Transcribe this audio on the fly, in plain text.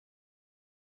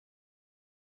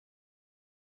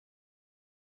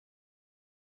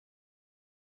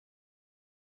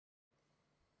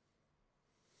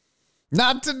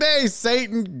Not today,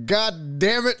 Satan. God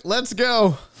damn it. Let's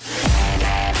go.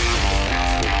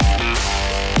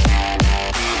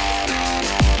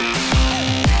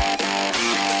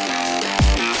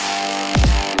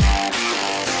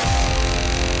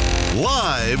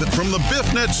 Live from the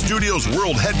BiffNet Studios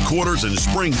World Headquarters in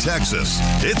Spring, Texas,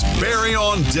 it's Barry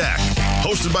on Deck.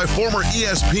 Hosted by former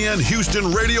ESPN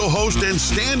Houston radio host and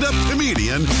stand-up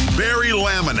comedian Barry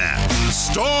Laminack.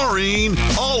 Starring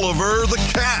Oliver the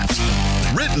Cat.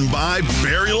 Written by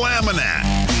Barry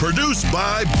Laminack. Produced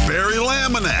by Barry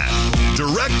Laminack.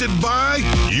 Directed by,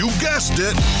 you guessed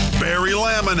it, Barry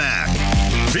Laminack.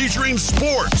 Featuring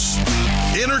sports,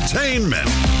 entertainment,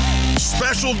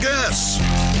 special guests,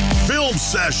 film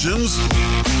sessions,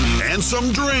 and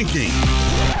some drinking.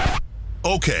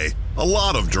 Okay, a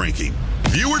lot of drinking.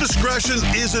 Viewer discretion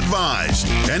is advised.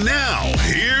 And now,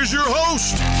 here's your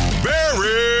host, Barry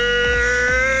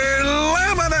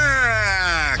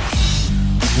Laminack.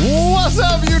 What's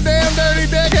up, you damn dirty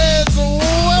deckheads?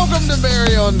 Welcome to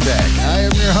Barry on Deck. I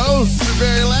am your host,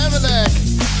 Barry Laminack.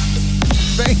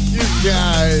 Thank you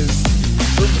guys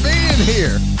for being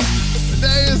here.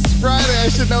 Today is Friday. I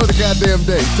should know the goddamn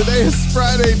date. Today is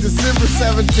Friday, December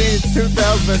 17th,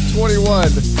 2021.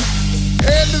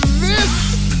 And this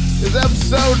is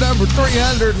episode number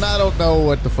 300, and I don't know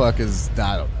what the fuck is,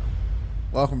 I don't know.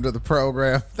 Welcome to the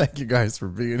program. Thank you guys for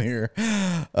being here.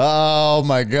 Oh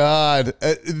my God.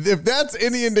 If that's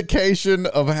any indication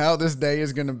of how this day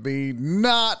is going to be,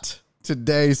 not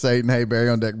today, Satan. Hey, Barry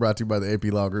on Deck, brought to you by the AP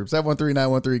Law Group.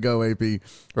 713-913-GO-AP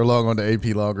or log on to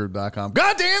aplawgroup.com.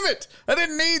 God damn it! I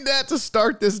didn't need that to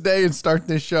start this day and start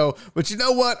this show. But you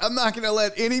know what? I'm not going to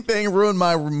let anything ruin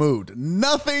my mood.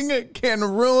 Nothing can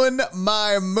ruin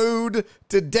my mood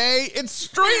today. It's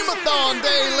Streamathon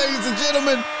Day, ladies and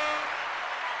gentlemen.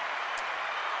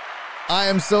 I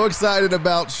am so excited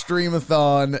about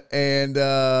Streamathon, and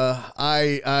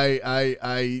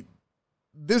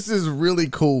this is really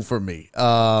cool for me.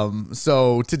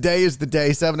 So today is the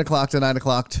day, 7 o'clock to 9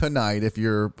 o'clock tonight, if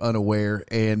you're unaware.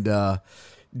 And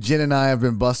Jen and I have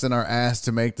been busting our ass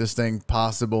to make this thing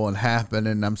possible and happen.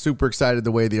 And I'm super excited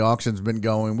the way the auction's been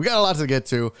going. We got a lot to get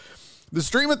to. The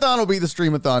Streamathon will be the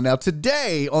Streamathon. Now,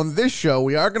 today on this show,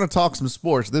 we are going to talk some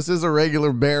sports. This is a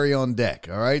regular Barry on Deck,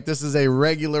 all right? This is a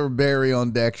regular Barry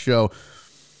on Deck show.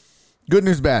 Good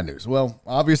news, bad news. Well,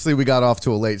 obviously, we got off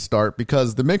to a late start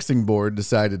because the mixing board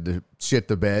decided to shit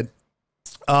the bed.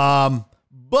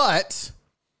 But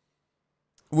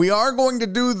we are going to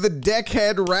do the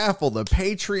Deckhead raffle. The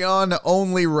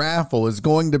Patreon-only raffle is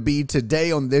going to be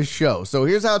today on this show. So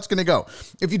here's how it's going to go.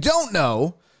 If you don't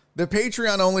know, the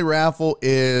Patreon-only raffle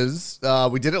is,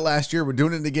 we did it last year. We're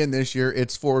doing it again this year.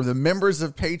 It's for the members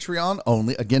of Patreon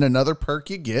only. Again, another perk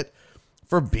you get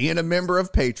for being a member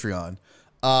of Patreon.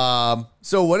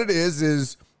 So what it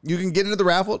is you can get into the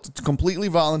raffle. It's completely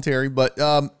voluntary, but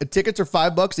tickets are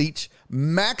 $5 each,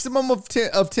 maximum of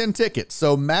 10 tickets.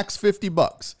 So max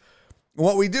 $50.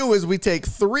 What we do is we take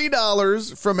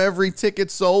 $3 from every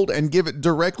ticket sold and give it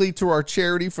directly to our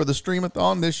charity for the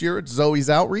Streamathon. This year it's Zoe's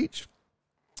Outreach.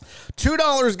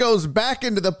 $2 goes back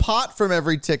into the pot from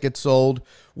every ticket sold.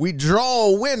 We draw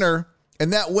a winner,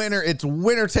 and that winner, it's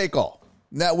winner take all.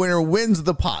 That winner wins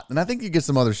the pot. And I think you get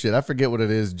some other shit. I forget what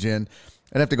it is, Jen.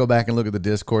 I'd have to go back and look at the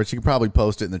Discord. She could probably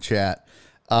post it in the chat.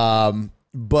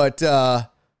 But the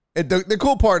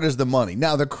cool part is the money.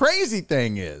 Now, the crazy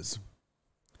thing is,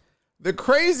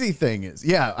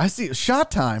 yeah, I see shot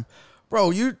time.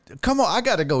 Bro, come on. I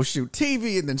got to go shoot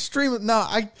TV and then stream it. No,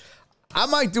 I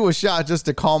might do a shot just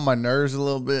to calm my nerves a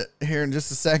little bit here in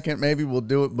just a second. Maybe we'll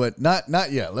do it, but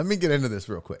not yet. Let me get into this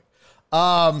real quick.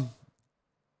 All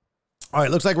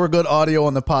right, looks like we're good audio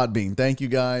on the Podbean. Thank you,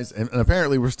 guys. And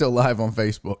apparently we're still live on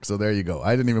Facebook, so there you go.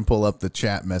 I didn't even pull up the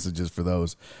chat messages for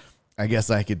those. I guess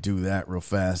I could do that real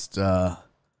fast. There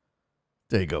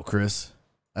you go, Chris.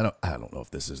 I don't know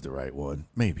if this is the right one.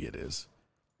 Maybe it is.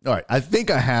 All right, I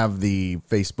think I have the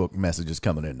Facebook messages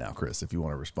coming in now, Chris, if you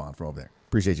want to respond from over there.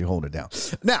 Appreciate you holding it down.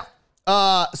 Now,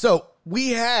 so we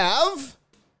have...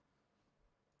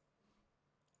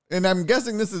 And I'm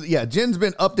guessing this is, yeah, Jen's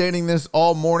been updating this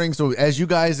all morning. So as you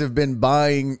guys have been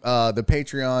buying the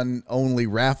Patreon only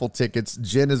raffle tickets,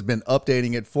 Jen has been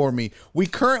updating it for me. We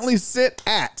currently sit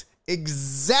at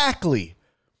exactly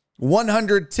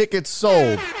 100 tickets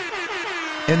sold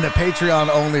in the Patreon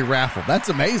only raffle. That's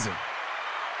amazing.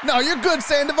 No, you're good,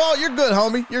 Sandoval. You're good,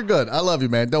 homie. You're good. I love you,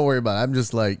 man. Don't worry about it. I'm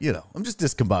just like, I'm just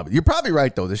discombobulated. You're probably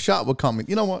right, though. The shot will come in.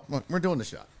 You know what? Look, we're doing the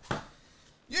shot.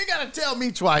 You ain't got to tell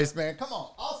me twice, man. Come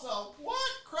on. Also, what?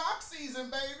 Croc season,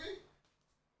 baby.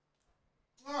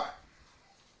 All right.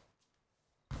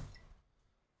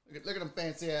 Look at them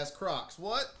fancy ass Crocs.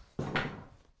 What?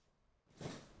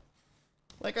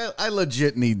 Like, I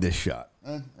legit need this shot.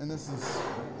 And this is...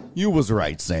 You was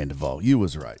right, Sandoval. You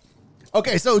was right.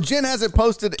 Okay, so Jen has it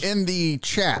posted in the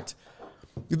chat.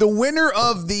 The winner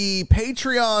of the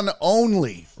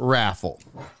Patreon-only raffle.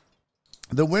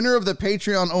 The winner of the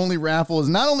Patreon-only raffle is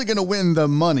not only going to win the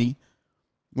money,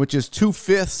 which is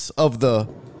 2/5 of the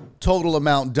total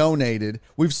amount donated.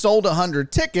 We've sold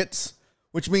 100 tickets,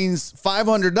 which means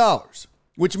 $500,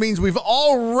 which means we've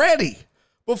already,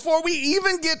 before we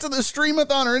even get to the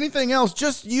streamathon or anything else,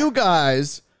 just you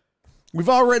guys, we've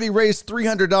already raised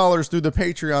 $300 through the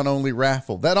Patreon-only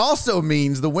raffle. That also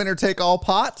means the winner-take-all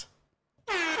pot,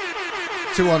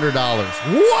 $200.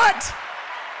 What?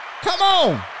 Come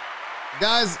on.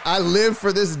 Guys, I live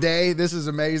for this day. This is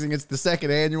amazing. It's the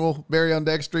second annual Barry on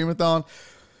Deck Streamathon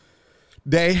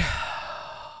day.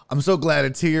 I'm so glad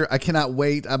it's here. I cannot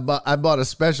wait. I bought a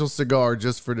special cigar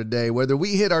just for today. Whether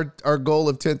we hit our goal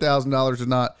of $10,000 or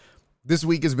not, this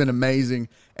week has been amazing.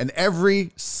 And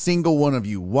every single one of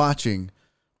you watching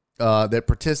that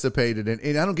participated, and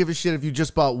I don't give a shit if you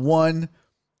just bought one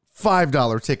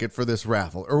 $5 ticket for this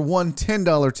raffle or one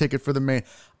 $10 ticket for the main.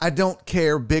 I don't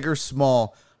care, big or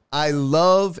small. I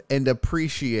love and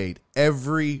appreciate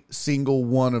every single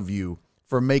one of you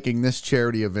for making this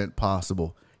charity event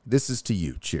possible. This is to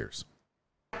you. Cheers.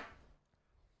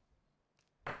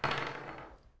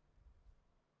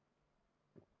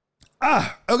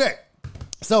 Okay.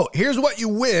 So here's what you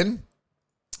win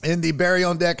in the Barry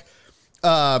on Deck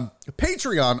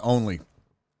Patreon only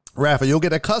raffle. You'll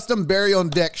get a custom Barry on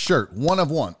Deck shirt, one of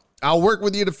one. I'll work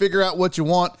with you to figure out what you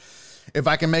want if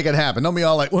I can make it happen. Don't be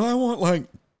all like, well,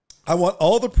 I want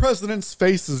all the president's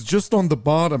faces just on the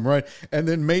bottom, right? And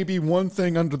then maybe one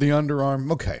thing under the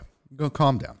underarm. Okay, go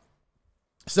calm down.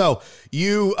 So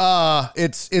you,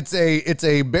 it's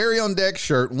a Barry on Deck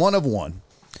shirt, one of one.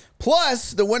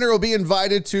 Plus, the winner will be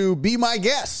invited to be my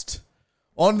guest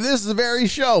on this very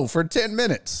show for 10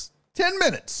 minutes. 10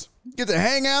 minutes. Get to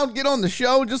hang out, get on the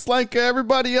show just like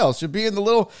everybody else. You'll be in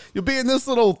this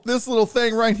little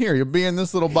thing right here. You'll be in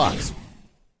this little box.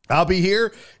 I'll be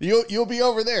here. You'll be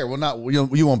over there. Well,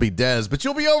 you won't be Dez, but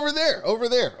you'll be over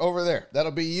there.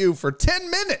 That'll be you for 10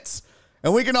 minutes.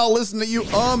 And we can all listen to you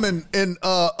and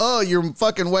your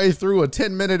fucking way through a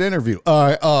 10-minute interview.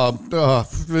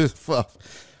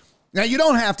 Now, you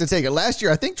don't have to take it. Last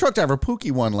year, I think Truck Driver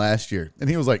Pookie won last year. And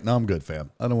he was like, no, I'm good,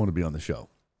 fam. I don't want to be on the show.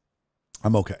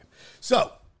 I'm okay.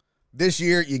 So this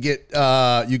year, you get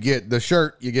the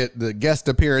shirt, you get the guest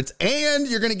appearance, and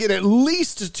you're going to get at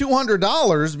least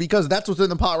 $200 because that's what's in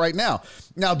the pot right now.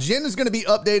 Now, Jen is going to be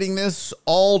updating this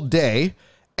all day.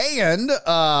 And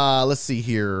let's see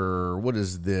here. What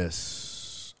is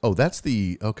this? Oh, that's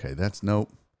okay, that's nope.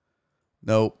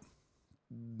 What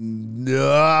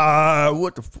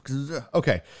the fuck is that?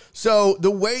 Okay, so the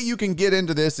way you can get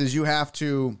into this is you have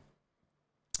to,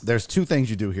 there's two things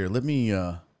you do here. Let me,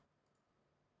 I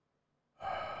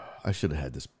should have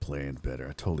had this planned better.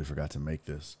 I totally forgot to make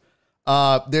this.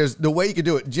 There's the way you can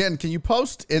do it. Jen, can you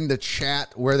post in the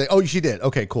chat where oh, she did.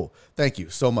 Okay, cool. Thank you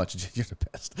so much. You're the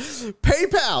best.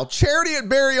 PayPal,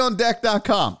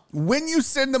 charity@barryondeck.com. When you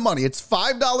send the money, it's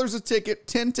 $5 a ticket,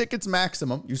 10 tickets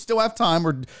maximum. You still have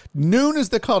time. Noon is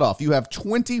the cutoff. You have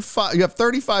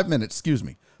 35 minutes,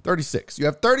 36. You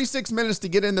have 36 minutes to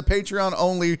get in the Patreon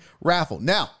only raffle.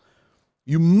 Now,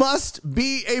 you must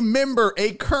be a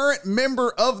current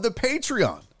member of the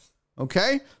Patreon.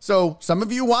 Okay, so some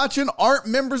of you watching aren't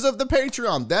members of the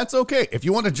Patreon. That's okay. If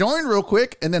you want to join real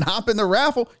quick and then hop in the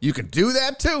raffle, you can do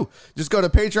that too. Just go to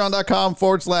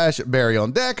patreon.com/Barry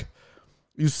on Deck.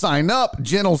 You sign up.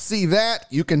 Jen will see that.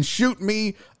 You can shoot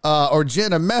me or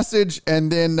Jen a message,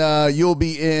 and then you'll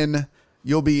be in, and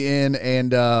you'll be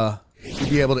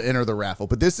able to enter the raffle.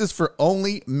 But this is for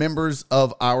only members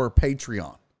of our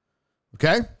Patreon.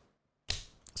 Okay,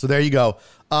 so there you go.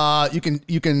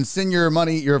 You can send your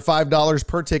money, your $5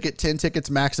 per ticket, 10 tickets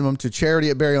maximum, to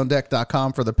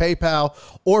charity@barryondeck.com for the PayPal,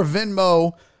 or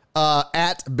Venmo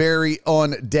at Barry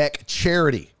on Deck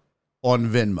Charity on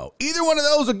Venmo. Either one of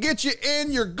those will get you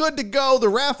in. You're good to go. The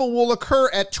raffle will occur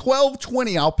at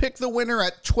 12:20. I'll pick the winner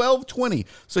at 12:20.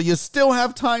 So you still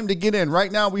have time to get in.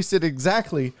 Right now, we sit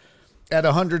exactly at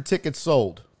 100 tickets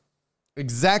sold.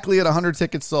 Exactly at 100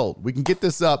 tickets sold. We can get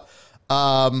this up.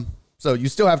 So you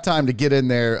still have time to get in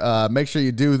there. Make sure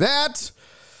you do that.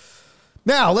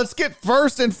 Now, let's get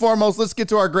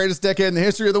to our greatest decade in the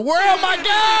history of the world, my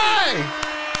guy!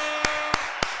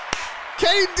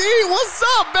 KD, what's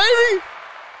up, baby?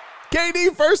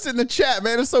 KD first in the chat,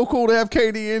 man. It's so cool to have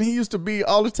KD in. He used to be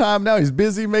all the time. Now he's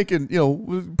busy making,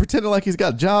 pretending like he's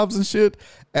got jobs and shit.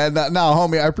 And now,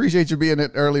 homie, I appreciate you being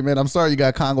in early, man. I'm sorry you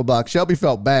got Congo blocked. Shelby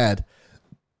felt bad.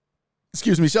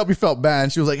 Shelby felt bad.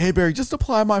 And she was like, hey, Barry, just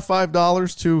apply my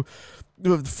 $5 to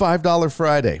 $5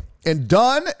 Friday. And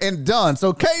done.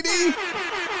 So KD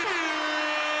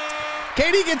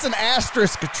gets an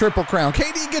asterisk triple crown.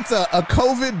 KD gets a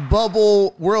COVID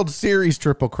bubble World Series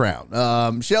triple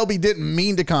crown. Shelby didn't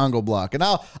mean to Congo block, and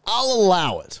I'll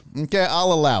allow it. Okay,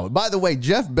 I'll allow it. By the way,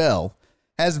 Jeff Bell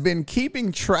has been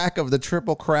keeping track of the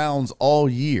triple crowns all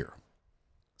year.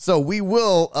 So we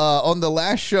will, on the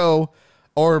last show,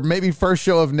 or maybe first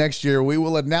show of next year, we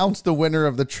will announce the winner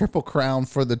of the triple crown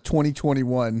for the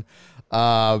 2021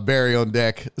 Barry on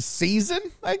Deck season.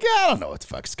 I don't know what the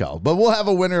fuck it's called, but we'll have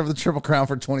a winner of the Triple Crown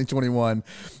for 2021.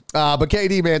 But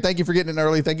KD, man, thank you for getting in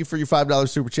early. Thank you for your $5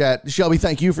 super chat. Shelby,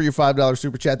 thank you for your $5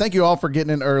 super chat. Thank you all for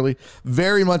getting in early.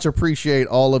 Very much appreciate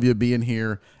all of you being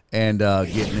here and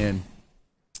getting in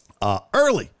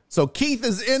early. So Keith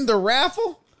is in the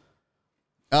raffle.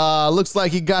 Looks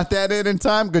like he got that in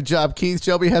time. Good job, Keith.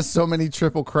 Shelby has so many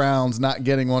triple crowns. Not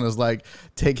getting one is like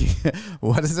taking,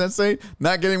 what does that say?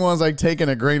 Not getting one is like taking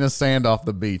a grain of sand off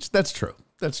the beach. That's true.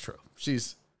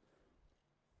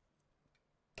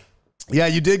 Yeah,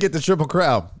 you did get the triple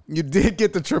crown.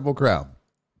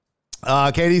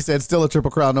 Katie said, still a triple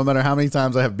crown, no matter how many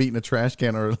times I have beaten a trash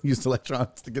can or used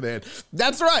electronics to get in.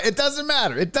 That's right. It doesn't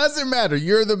matter.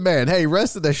 You're the man. Hey,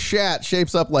 rest of the chat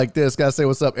shapes up like this. Gotta say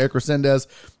what's up, Eric Resendez.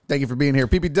 Thank you for being here.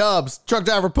 PP Dubs, Truck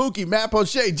Driver Pookie, Matt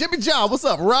Poche, Jimmy John, what's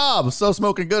up? Rob, So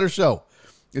Smoking Gooder Show.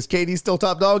 Is KD still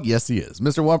top dog? Yes, he is.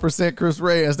 Mr. 1%, Chris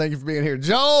Reyes, thank you for being here.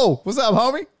 Joe, what's up,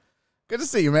 homie? Good to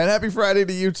see you, man. Happy Friday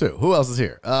to you, too. Who else is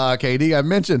here? KD, I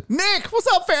mentioned. Nick, what's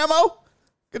up, famo?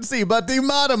 Good to see you, bud.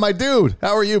 D-Mata, my dude.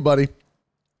 How are you, buddy?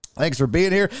 Thanks for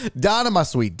being here. Donna, my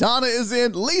sweet Donna is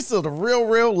in. Lisa, the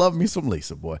real. Love me some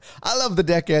Lisa, boy. I love the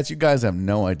Decades. You guys have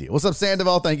no idea. What's up,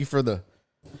 Sandoval? Thank you for the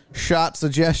shot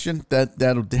suggestion.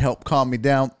 That'll help calm me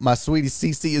down. My sweetie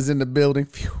CC is in the building.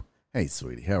 Phew. Hey,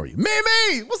 sweetie. How are you?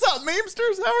 Mimi! What's up,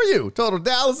 memesters? How are you? Total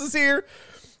Dallas is here.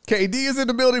 KD is in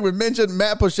the building. We mentioned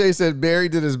Matt Poche said Barry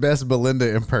did his best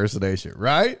Belinda impersonation,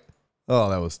 right? Oh,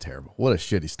 that was terrible. What a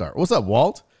shitty start. What's up,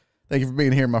 Walt? Thank you for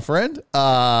being here, my friend.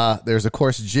 There's, of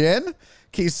course, Jen.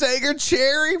 Keith Sager,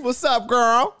 Cherry. What's up,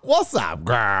 girl? Who else?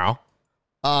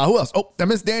 Oh, I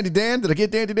missed Dandy Dan. Did I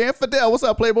get Dandy Dan? Fidel, what's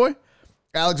up, Playboy?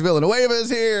 Alex Villanueva is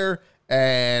here.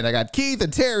 And I got Keith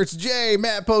and Terrence J,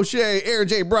 Matt Poche, Aaron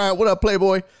J. Bryant. What up,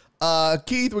 Playboy?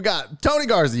 Keith, we got Tony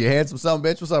Garza, you handsome son of a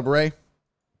bitch. What's up, Ray?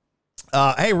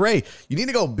 Hey, Ray, you need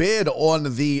to go bid on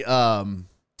the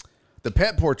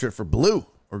pet portrait for Blue,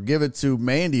 or give it to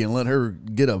Mandy and let her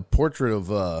get a portrait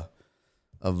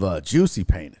of Juicy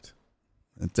painted.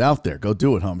 It's out there. Go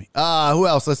do it, homie. Who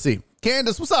else? Let's see.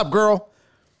 Candace, what's up, girl?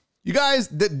 You guys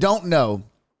that don't know,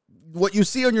 what you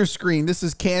see on your screen, this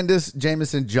is Candace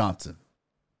Jameson Johnson.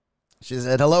 She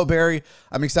said, hello, Barry.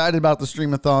 I'm excited about the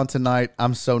streamathon tonight.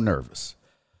 I'm so nervous.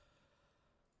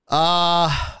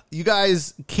 You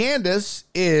guys, Candace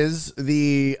is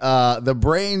the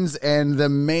brains and the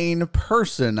main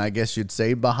person, I guess you'd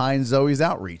say, behind Zoe's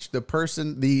Outreach. The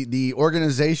person, the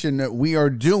organization that we are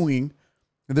doing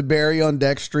the Barry on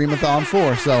Deck Streamathon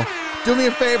for. So do me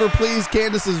a favor, please.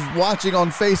 Candace is watching on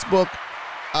Facebook.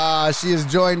 She has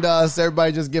joined us.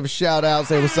 Everybody just give a shout out.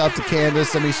 Say what's up to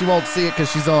Candace. I mean, she won't see it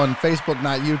because she's on Facebook,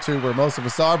 not YouTube, where most of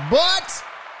us are. But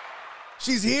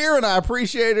she's here, and I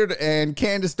appreciate her. And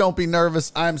Candace, don't be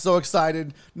nervous. I'm so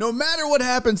excited. No matter what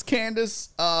happens, Candace,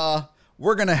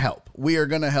 we're going to help. We are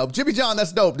going to help. Jimmy John,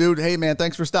 that's dope, dude. Hey, man,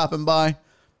 thanks for stopping by.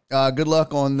 Good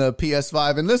luck on the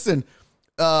PS5. And listen,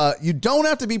 you don't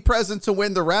have to be present to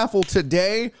win the raffle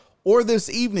today or this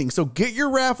evening. So get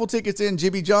your raffle tickets in,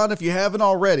 Jimmy John, if you haven't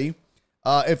already.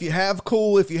 If you have,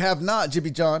 cool. If you have not, Jimmy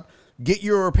John, get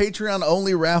your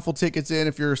Patreon-only raffle tickets in.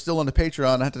 If you're still on the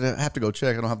Patreon, I have to go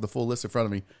check. I don't have the full list in front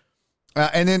of me.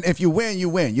 And then if you win, you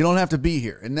win. You don't have to be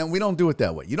here. And then we don't do it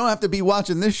that way. You don't have to be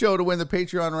watching this show to win the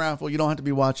Patreon raffle. You don't have to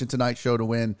be watching tonight's show to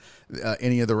win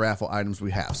any of the raffle items we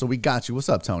have. So we got you. What's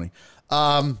up, Tony?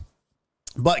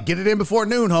 But get it in before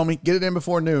noon, homie. Get it in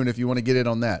before noon if you want to get it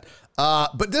on that.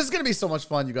 But this is going to be so much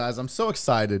fun, you guys. I'm so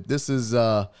excited. This is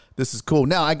cool.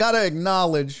 Now, I got to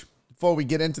acknowledge before we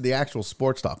get into the actual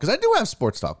sports talk, because I do have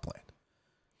sports talk planned,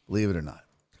 believe it or not.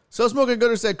 So Smoking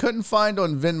Gooder said, couldn't find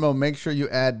on Venmo. Make sure you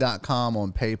add .com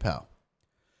on PayPal.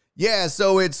 Yeah,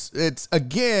 so it's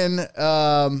again,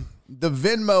 the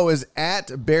Venmo is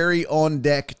at Barry on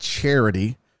Deck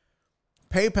Charity.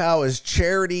 PayPal is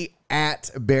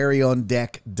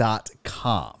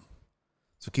charity@barryondeck.com.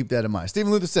 So keep that in mind.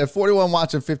 Stephen Luther said, 41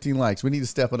 watching, 15 likes. We need to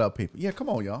step it up, people. Yeah, come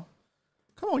on, y'all.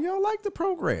 Come on, y'all. Like the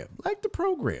program. Like the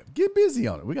program. Get busy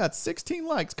on it. We got 16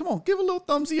 likes. Come on, give a little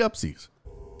thumbsy upsies.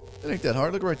 It ain't that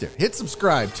hard. Look right there. Hit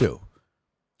subscribe, too.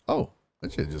 Oh,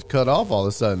 that shit just cut off all of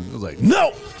a sudden. It was like,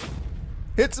 no!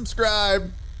 Hit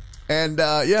subscribe. And,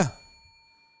 yeah.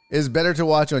 It's better to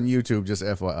watch on YouTube, just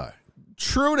FYI.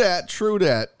 True that.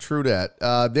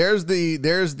 There's the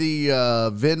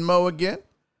Venmo again.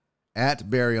 At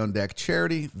Barry on Deck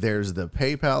Charity. There's the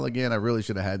PayPal again. I really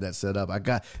should have had that set up.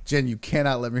 Jen, you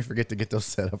cannot let me forget to get those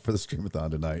set up for the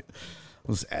Streamathon tonight.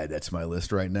 Let's add that to my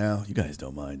list right now. You guys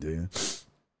don't mind, do you?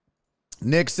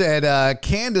 Nick said,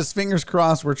 Candace, fingers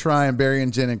crossed we're trying. Barry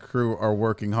and Jen and crew are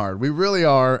working hard. We really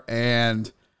are.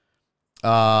 And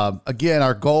again,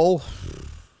 our goal,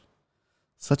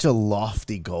 such a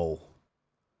lofty goal.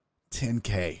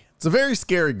 10K. It's a very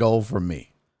scary goal for me.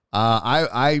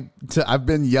 I've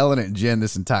been yelling at Jen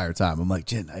this entire time. I'm like,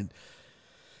 Jen,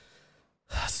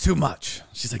 it's too much.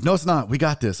 She's like, no, it's not. We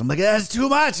got this. I'm like, yeah, it's too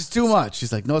much. It's too much.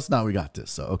 She's like, no, it's not. We got this.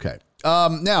 So, okay.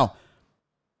 Now,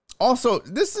 also,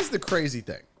 this is the crazy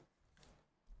thing.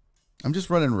 I'm just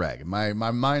running ragged. My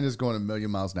mind is going a million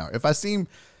miles an hour. If I seem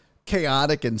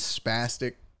chaotic and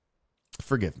spastic,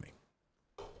 forgive me.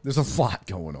 There's a lot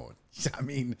going on. I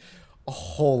mean, a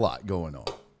whole lot going on.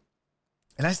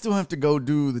 And I still have to go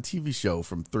do the TV show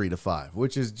from 3 to 5,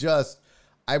 which is just,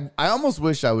 I almost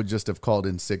wish I would just have called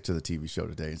in sick to the TV show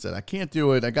today and said, I can't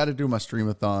do it. I got to do my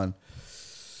Streamathon.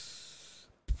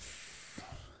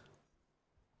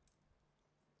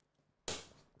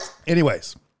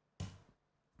 Anyways,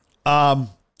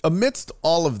 amidst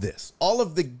all of this, all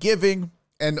of the giving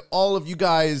and all of you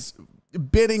guys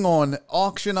bidding on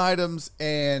auction items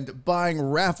and buying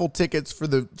raffle tickets for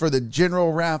the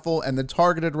general raffle and the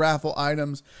targeted raffle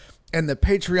items and the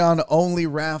Patreon only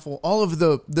raffle, all of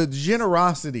the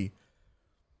generosity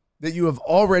that you have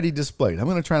already displayed. I'm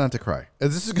going to try not to cry.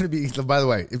 This is going to be, by the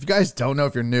way, if you guys don't know,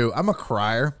 if you're new, I'm a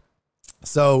crier.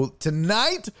 So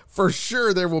tonight, for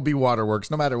sure, there will be waterworks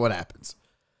no matter what happens.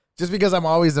 Just because I'm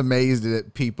always amazed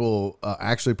that people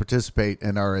actually participate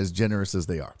and are as generous as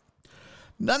they are.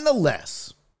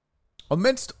 Nonetheless,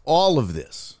 amidst all of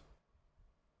this,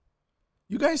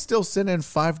 you guys still send in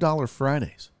 $5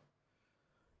 Fridays.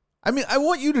 I mean, I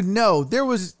want you to know there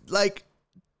was like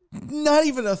not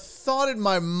even a thought in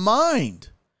my mind.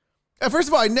 First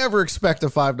of all, I never expect a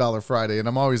 $5 Friday, and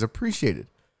I'm always appreciated.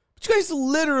 But you guys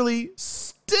literally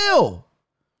still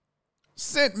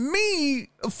sent me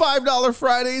 $5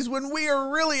 Fridays when we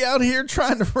are really out here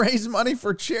trying to raise money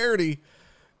for charity.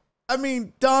 I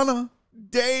mean, Donna,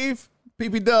 Dave,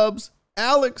 PP Dubs,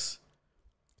 Alex,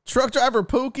 truck driver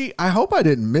Pookie. I hope I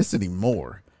didn't miss any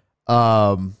more.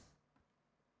 What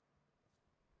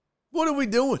are we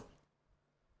doing?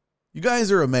 You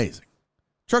guys are amazing.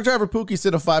 Truck driver Pookie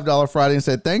sent a $5 Friday and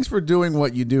said, thanks for doing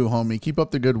what you do, homie. Keep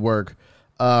up the good work.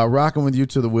 Rocking with you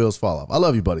till the wheels fall off. I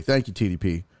love you, buddy. Thank you,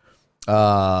 TDP.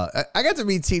 I got to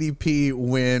meet TDP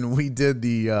when we did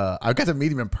I got to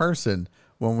meet him in person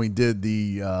when we did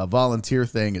the volunteer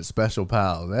thing at Special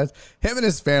Pals. That's him and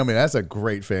his family. That's a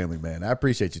great family, man. I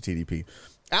appreciate you, TDP.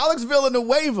 Alex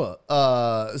Villanueva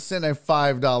sent a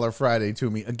 $5 Friday to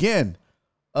me. Again,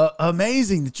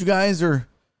 amazing that you guys are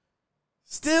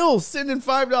still sending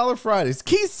 $5 Fridays.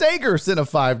 Keith Sager sent a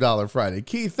 $5 Friday.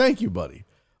 Keith, thank you, buddy.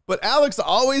 But Alex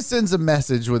always sends a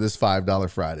message with his $5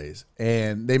 Fridays,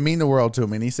 and they mean the world to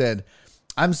him. And he said,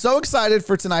 I'm so excited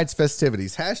for tonight's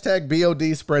festivities. Hashtag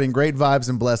BOD, spreading great vibes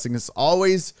and blessings.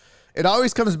 It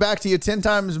always comes back to you 10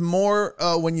 times more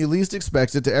when you least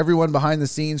expect it. To everyone behind the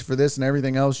scenes for this and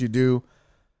everything else you do.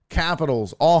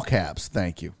 Capitals, all caps,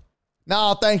 thank you.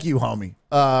 No, thank you, homie.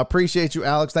 Appreciate you,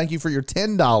 Alex. Thank you for your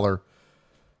 $10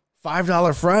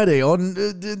 $5 Friday on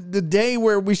the day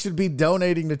where we should be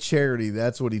donating to charity.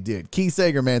 That's what he did. Keith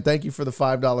Sager, man, thank you for the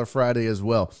 $5 Friday as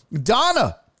well.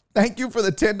 Donna, thank you for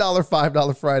the $10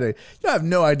 $5 Friday. You have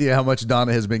no idea how much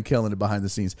Donna has been killing it behind the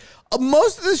scenes.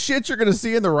 Most of the shit you're going to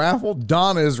see in the raffle,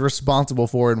 Donna is responsible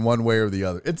for in one way or the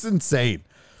other. It's insane.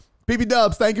 PP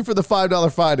Dubs, thank you for the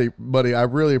 $5 Friday, buddy. I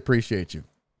really appreciate you.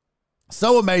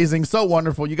 So amazing, so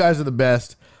wonderful. You guys are the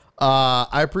best.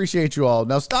 I appreciate you all.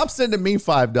 Now stop sending me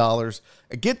 $5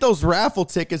 and get those raffle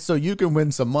tickets so you can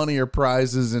win some money or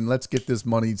prizes, and let's get this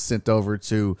money sent over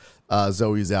to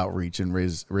Zoe's outreach and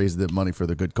raise the money for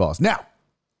the good cause. Now,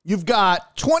 you've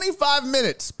got 25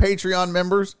 minutes, Patreon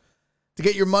members, to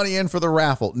get your money in for the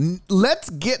raffle. Let's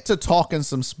get to talking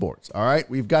some sports, all right?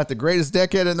 We've got the greatest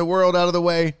decade in the world out of the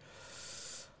way.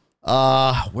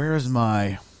 Where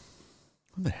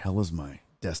the hell is my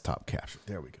desktop capture?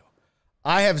 There we go.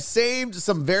 I have saved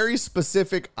some very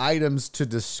specific items to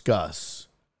discuss.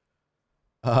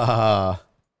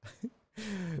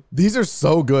 These are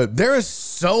so good. There is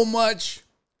so much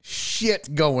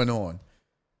shit going on.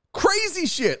 Crazy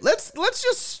shit. Let's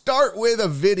just start with a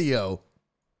video.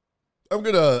 I'm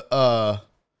gonna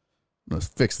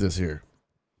fix this here.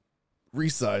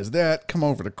 Resize that. Come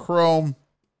over to Chrome.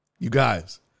 You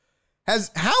guys. How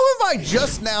have I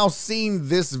just now seen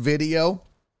this video?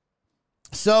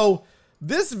 So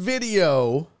this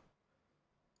video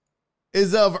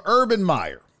is of Urban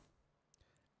Meyer.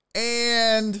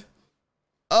 And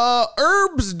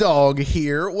Herb's dog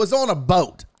here was on a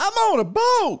boat. I'm on a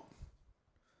boat.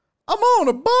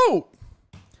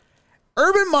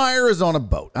 Urban Meyer is on a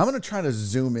boat. I'm going to try to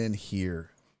zoom in here.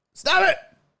 Stop it.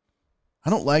 I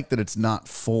don't like that it's not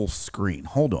full screen.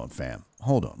 Hold on, fam.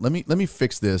 Hold on. Let me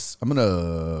fix this. I'm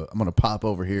going to pop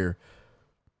over here.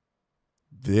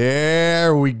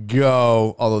 There we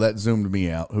go. Although that zoomed me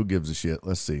out. Who gives a shit?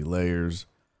 Let's see. Layers.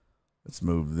 Let's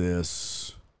move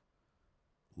this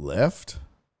left.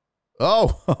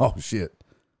 Oh shit.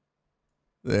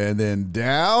 And then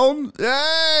down.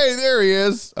 Hey, there he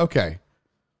is. Okay.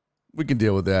 We can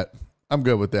deal with that. I'm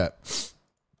good with that.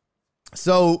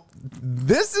 So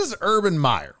this is Urban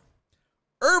Meyer.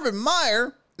 Urban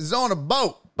Meyer is on a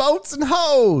boat. Boats and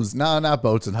hoes. No, not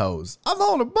boats and hoes. I'm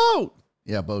on a boat.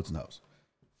 Yeah, boats and hoes.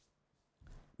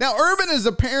 Now, Urban is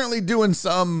apparently doing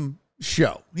some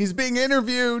show. He's being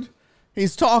interviewed.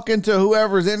 He's talking to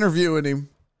whoever's interviewing him.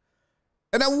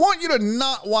 And I want you to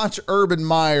not watch Urban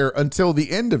Meyer until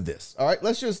the end of this. All right,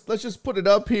 let's just put it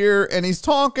up here. And he's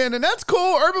talking, and that's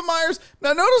cool. Urban Meyer's.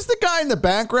 Now, notice the guy in the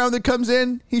background that comes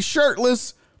in. He's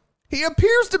shirtless. He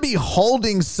appears to be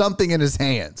holding something in his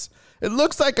hands. It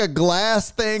looks like a glass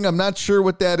thing. I'm not sure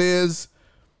what that is.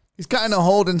 He's kind of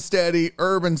holding steady.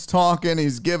 Urban's talking.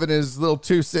 He's giving his little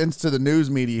 2 cents to the news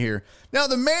media here. Now,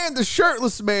 the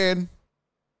shirtless man,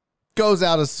 goes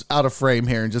out of frame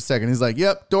here in just a second. He's like,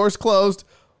 yep, door's closed.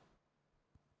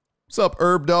 What's up,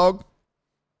 Herb dog?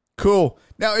 Cool.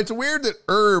 Now, it's weird that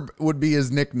Herb would be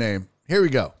his nickname. Here we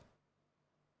go.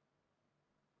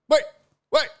 Wait,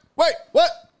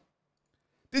 what?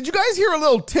 Did you guys hear a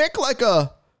little tick like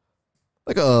a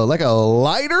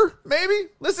lighter, maybe?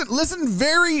 Listen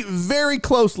very, very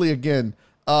closely again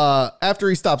after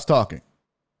he stops talking.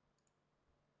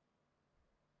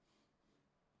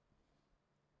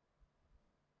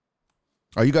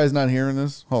 Are you guys not hearing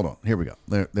this? Hold on. Here we go.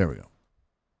 There we go.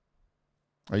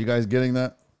 Are you guys getting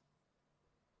that?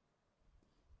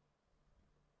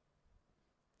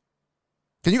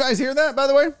 Can you guys hear that, by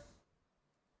the way?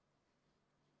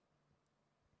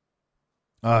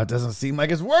 It doesn't seem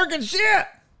like it's working. Shit.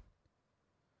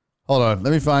 Hold on.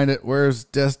 Let me find it. Where's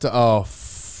desktop? Oh,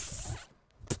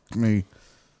 me.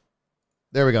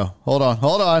 There we go. Hold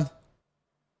on.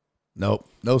 Nope.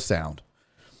 No sound.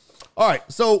 All right,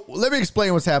 so let me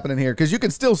explain what's happening here because you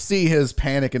can still see his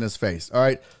panic in his face. All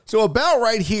right, so about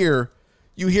right here,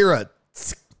 you hear a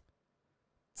tsk,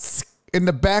 tsk in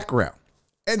the background,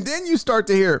 and then you start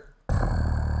to hear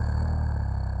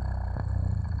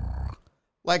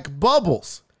like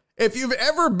bubbles. If you've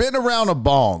ever been around a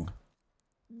bong,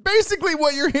 basically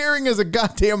what you're hearing is a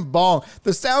goddamn bong,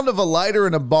 the sound of a lighter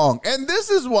and a bong, and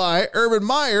this is why Urban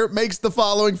Meyer makes the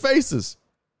following faces.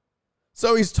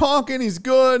 So he's talking, he's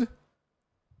good.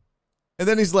 And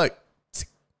then he's like,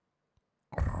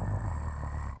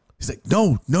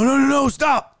 no,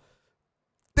 stop.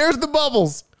 There's the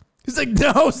bubbles. He's like,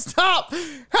 no, stop.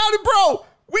 Howdy, bro.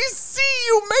 We see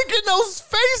you making those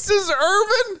faces,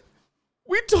 Urban.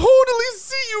 We totally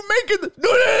see you making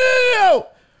no.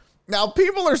 Now,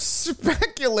 people are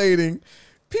speculating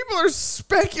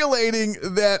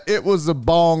that it was a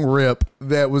bong rip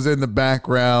that was in the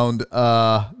background.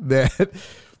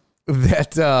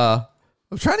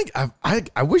 I'm trying to.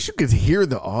 I wish you could hear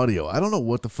the audio. I don't know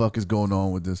what the fuck is going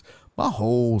on with this. My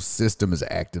whole system is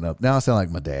acting up. Now I sound like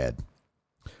my dad.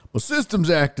 My system's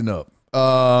acting up.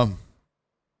 I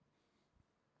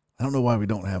don't know why we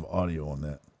don't have audio on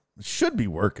that. It should be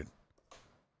working.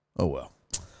 Oh well.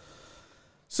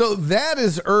 So that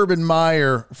is Urban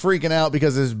Meyer freaking out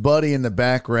because his buddy in the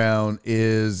background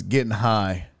is getting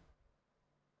high.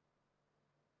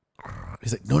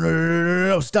 He's like,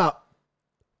 no, stop.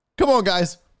 Come on,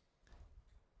 guys.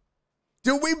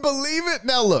 Do we believe it?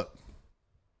 Now, look.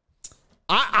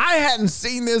 I hadn't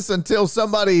seen this until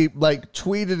somebody, like,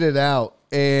 tweeted it out.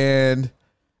 And,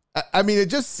 I mean, it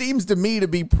just seems to me to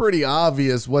be pretty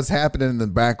obvious what's happening in the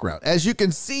background. As you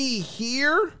can see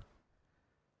here,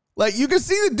 like, you can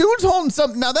see the dude's holding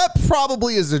something. Now, that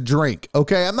probably is a drink,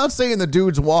 okay? I'm not saying the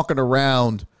dude's walking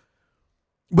around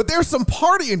But there's some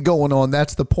partying going on.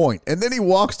 That's the point. And then he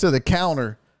walks to the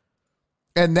counter,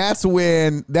 and that's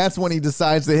when he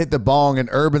decides to hit the bong. And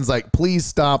Urban's like, "Please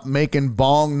stop making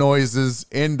bong noises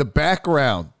in the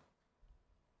background."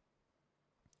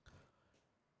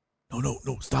 No,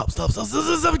 stop,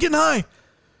 getting high.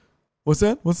 What's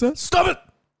that? Stop it!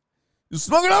 You're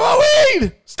smoking all my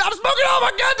weed! Stop smoking all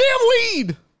my goddamn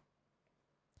weed!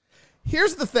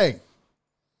 Here's the thing.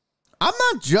 I'm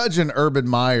not judging Urban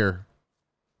Meyer.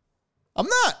 I'm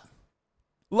not.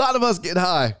 A lot of us get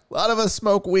high. A lot of us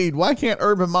smoke weed. Why can't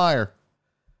Urban Meyer?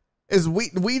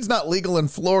 Weed's not legal in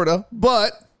Florida,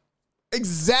 but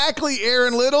exactly,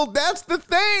 Aaron Little, that's the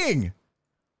thing.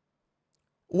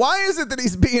 Why is it that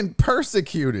he's being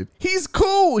persecuted? He's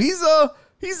cool. He's a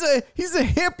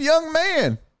hip young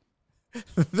man.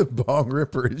 The bong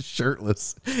ripper is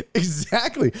shirtless.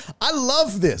 Exactly. I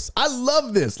love this.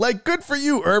 Like, good for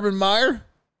you, Urban Meyer.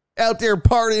 Out there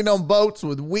partying on boats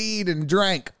with weed and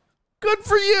drink. Good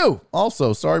for you.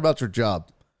 Also, sorry about your job.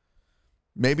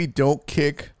 Maybe don't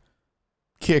kick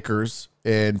kickers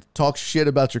and talk shit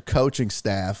about your coaching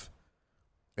staff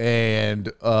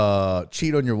and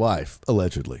cheat on your wife,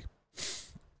 allegedly.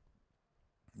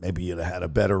 Maybe you'd have had a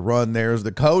better run there as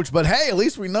the coach. But hey, at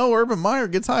least we know Urban Meyer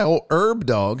gets high. Old Herb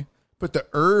dog. Put the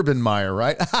Urban Meyer,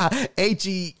 right? Herbun.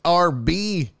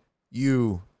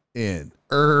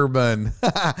 Urban.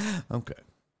 Okay.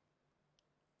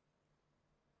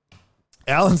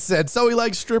 Alan said, so he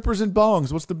likes strippers and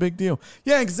bongs. What's the big deal?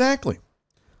 Yeah, exactly.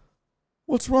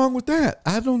 What's wrong with that?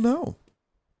 I don't know.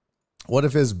 What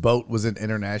if his boat was in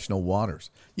international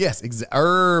waters? Yes,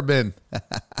 Urban.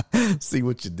 See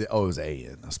what you did. Oh, it was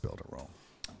A-N. I spelled it wrong.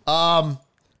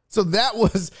 So that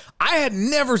was, I had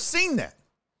never seen that.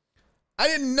 I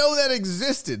didn't know that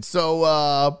existed.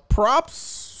 So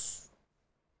props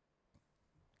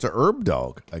to Herb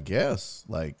Dog, I guess.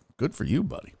 Like, good for you,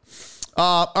 buddy.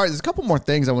 All right, there's a couple more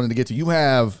things I wanted to get to. You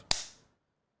have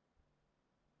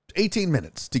 18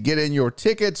 minutes to get in your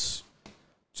tickets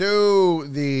to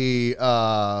the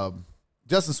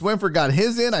Justin Swinford got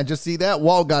his in. I just see that.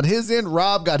 Walt got his in.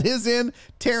 Rob got his in.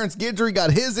 Terrence Guidry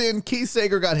got his in. Keith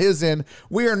Sager got his in.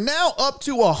 We are now up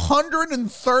to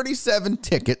 137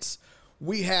 tickets.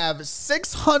 We have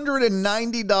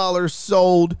 $690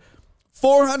 sold,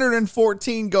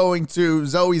 414 going to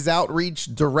Zoe's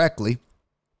Outreach directly.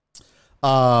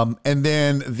 And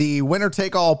then the winner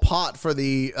take all pot for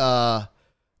the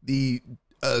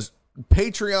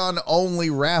Patreon only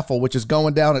raffle, which is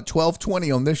going down at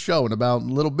 12:20 on this show in about a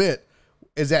little bit,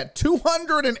 is at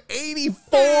 $284.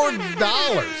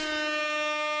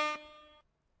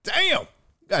 Damn.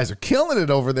 You guys are killing it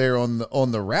over there on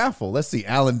the raffle. Let's see.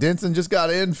 Alan Denson just got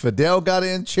in. Fidel got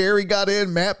in. Cherry got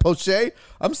in. Matt Poche.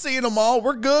 I'm seeing them all.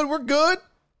 We're good.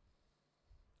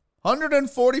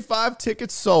 145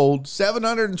 tickets sold,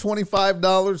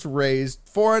 $725 raised,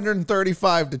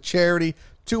 $435 to charity,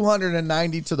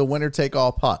 $290 to the winner take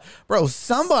all pot. Bro,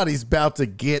 somebody's about to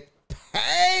get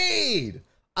paid.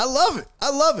 I love it.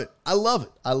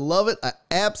 I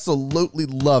absolutely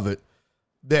love it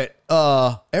that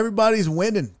everybody's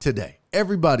winning today.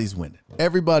 Everybody's winning.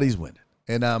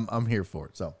 And I'm here for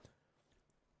it. So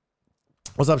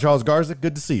what's up, Charles Garza?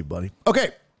 Good to see you, buddy.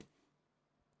 Okay.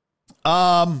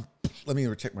 Let me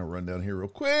check my rundown here real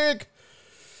quick.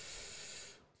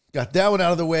 Got that one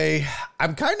out of the way.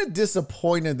 I'm kind of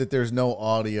disappointed that there's no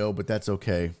audio, but that's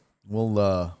okay.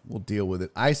 We'll deal with it.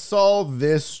 I saw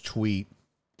this tweet,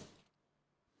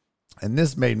 and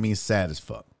this made me sad as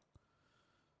fuck.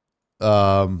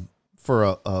 Why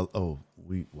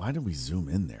did we zoom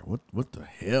in there? What the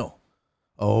hell?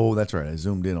 Oh, that's right. I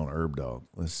zoomed in on Herb Dog.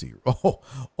 Let's see.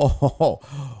 Oh,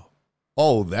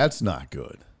 that's not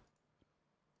good.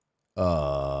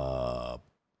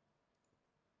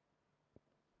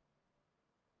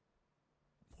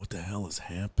 What the hell has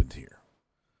happened here?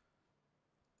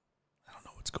 I don't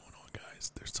know what's going on,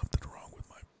 guys. There's something wrong with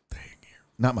my thing here.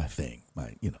 Not my thing.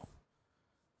 What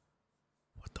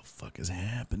the fuck is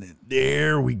happening?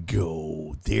 There we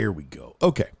go.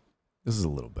 Okay. This is a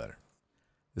little better.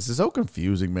 This is so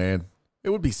confusing, man. It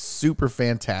would be super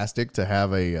fantastic to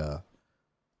have a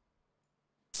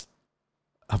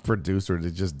producer to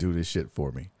just do this shit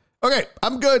for me. Okay,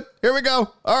 I'm good. Here we go.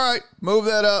 All right, move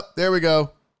that up. There we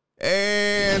go.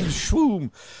 And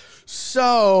shwoom.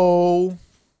 So,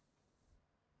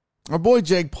 our boy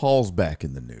Jake Paul's back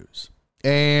in the news.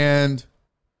 And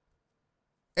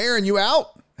Aaron, you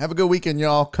out? Have a good weekend,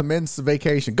 y'all. Commence the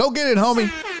vacation. Go get it, homie.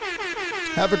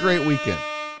 Have a great weekend.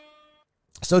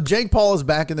 So, Jake Paul is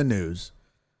back in the news.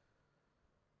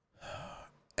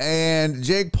 And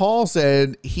Jake Paul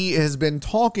said he has been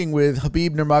talking with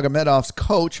Khabib Nurmagomedov's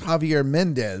coach, Javier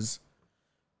Mendez,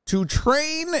 to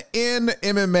train in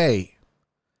MMA.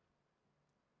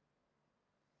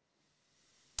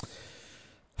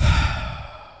 I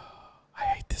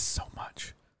hate this so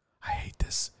much. I hate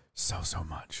this so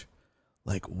much.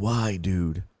 Like, why,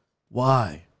 dude?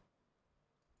 Why?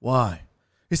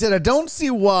 He said, I don't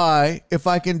see why, if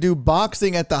I can do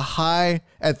boxing at that high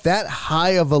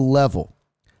of a level,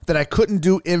 that I couldn't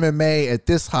do MMA at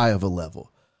this high of a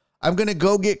level. I'm going to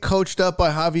go get coached up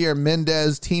by Javier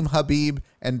Mendez, Team Khabib,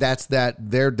 and that's that.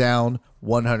 They're down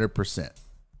 100%.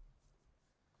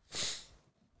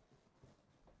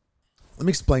 Let me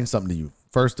explain something to you.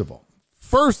 First of all,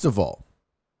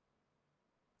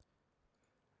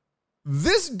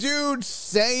 this dude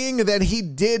saying that he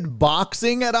did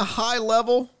boxing at a high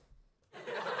level.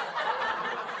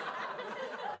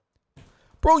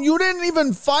 Bro, you didn't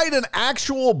even fight an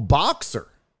actual boxer.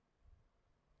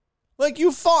 Like,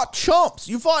 you fought chumps.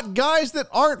 You fought guys that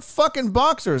aren't fucking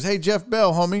boxers. Hey, Jeff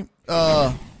Bell, homie.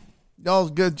 Y'all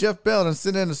good. Jeff Bell and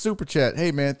sent in a super chat.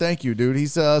 Hey, man, thank you, dude.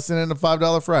 He's sent in a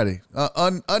 $5 Friday.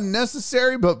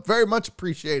 Unnecessary, but very much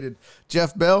appreciated.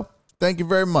 Jeff Bell, thank you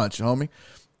very much, homie.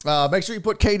 Make sure you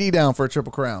put KD down for a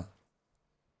Triple Crown.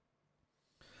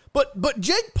 But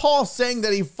Jake Paul saying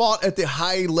that he fought at a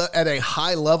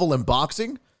high level in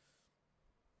boxing,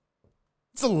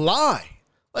 it's a lie.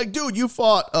 Like, dude, you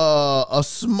fought a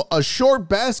short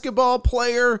basketball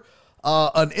player,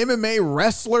 an MMA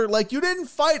wrestler. Like, you didn't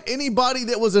fight anybody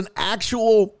that was an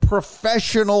actual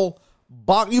professional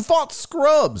boxer. You fought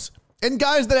scrubs and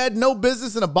guys that had no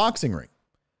business in a boxing ring.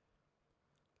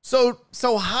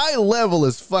 So high level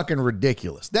is fucking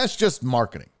ridiculous. That's just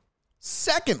marketing.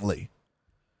 Secondly,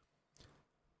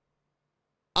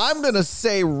 I'm going to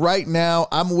say right now,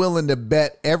 I'm willing to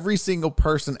bet every single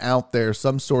person out there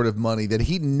some sort of money that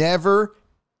he never,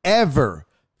 ever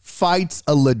fights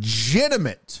a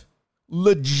legitimate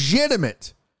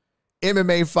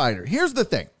MMA fighter. Here's the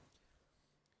thing.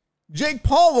 Jake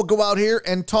Paul will go out here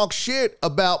and talk shit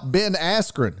about Ben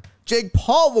Askren. Jake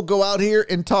Paul will go out here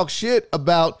and talk shit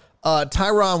about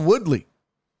Tyron Woodley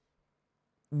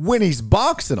when he's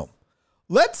boxing him.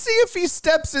 Let's see if he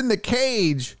steps in the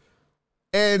cage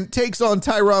and takes on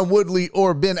Tyron Woodley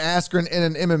or Ben Askren in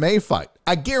an MMA fight.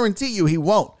 I guarantee you he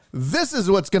won't. This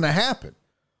is what's going to happen.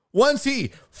 Once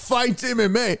he fights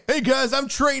MMA, hey guys, I'm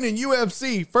training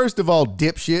UFC. First of all,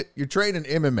 dipshit, you're training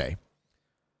MMA.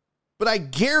 But I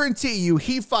guarantee you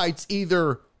he fights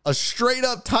either a straight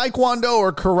up taekwondo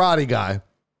or karate guy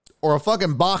or a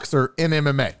fucking boxer in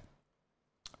MMA.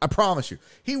 I promise you.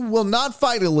 He will not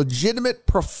fight a legitimate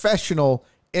professional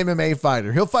MMA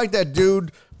fighter. He'll fight that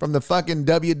dude from the fucking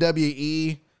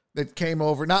WWE that came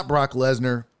over. Not Brock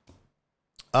Lesnar.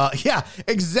 Yeah,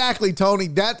 exactly, Tony.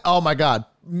 That, oh my God.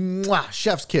 Mwah,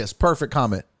 chef's kiss. Perfect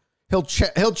comment. He'll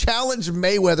challenge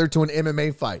Mayweather to an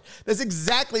MMA fight. That's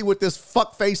exactly what this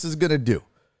fuckface is going to do.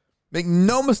 Make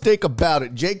no mistake about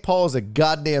it. Jake Paul is a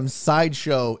goddamn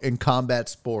sideshow in combat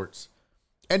sports.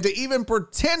 And to even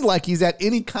pretend like he's at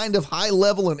any kind of high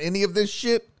level in any of this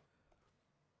shit,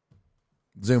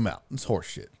 zoom out. It's horse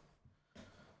shit.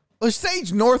 Well,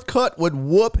 Sage Northcutt would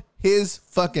whoop his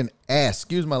fucking ass.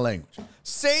 Excuse my language.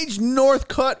 Sage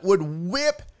Northcutt would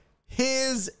whip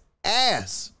his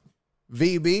ass.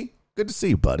 VB, good to see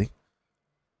you, buddy.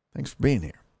 Thanks for being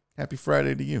here. Happy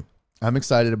Friday to you. I'm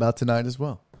excited about tonight as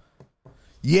well.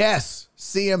 Yes,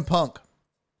 CM Punk.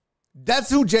 That's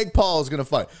who Jake Paul is going to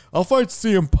fight. I'll fight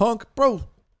CM Punk. Bro,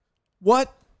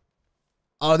 what?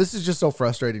 Oh, this is just so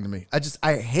frustrating to me.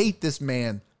 I hate this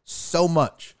man so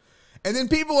much. And then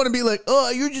people want to be like,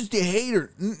 oh, you're just a hater.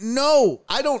 No,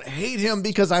 I don't hate him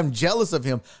because I'm jealous of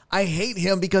him. I hate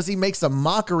him because he makes a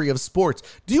mockery of sports.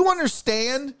 Do you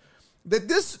understand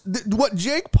that what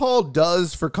Jake Paul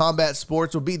does for combat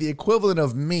sports will be the equivalent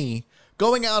of me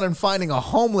going out and finding a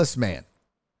homeless man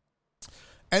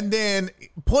and then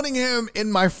putting him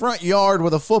in my front yard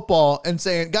with a football and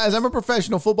saying, guys, I'm a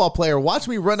professional football player. Watch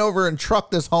me run over and truck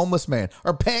this homeless man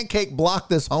or pancake block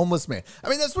this homeless man. I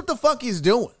mean, that's what the fuck he's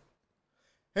doing.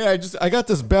 Hey, I got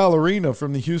this ballerina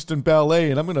from the Houston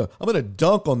Ballet and I'm gonna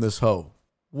dunk on this hoe.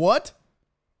 What?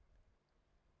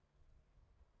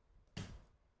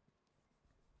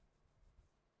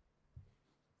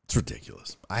 It's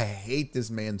ridiculous. I hate this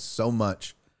man so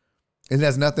much. And it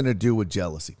has nothing to do with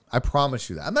jealousy. I promise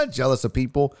you that. I'm not jealous of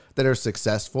people that are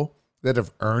successful, that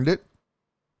have earned it.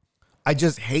 I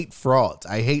just hate frauds.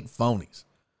 I hate phonies.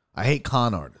 I hate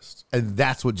con artists. And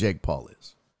that's what Jake Paul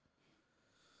is.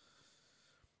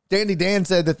 Dandy Dan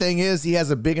said the thing is he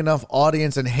has a big enough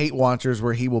audience and hate watchers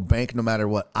where he will bank no matter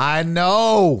what. I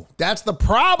know. That's the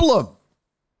problem.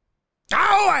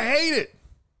 Oh, I hate it.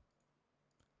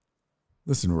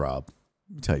 Listen, Rob,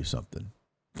 let me tell you something.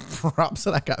 Rob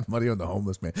said I got money on the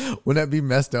homeless man. Wouldn't that be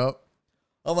messed up?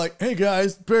 I'm like, hey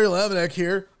guys, Barry Laminack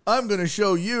here. I'm going to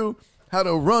show you how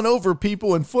to run over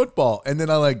people in football. And then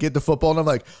I like get the football and I'm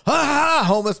like, ha,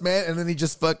 homeless man. And then he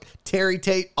just Terry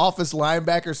Tate, office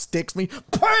linebacker, sticks me.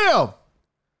 Bam!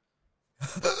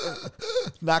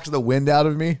 Knocks the wind out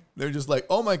of me. They're just like,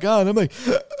 oh my God. I'm like,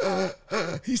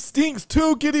 he stinks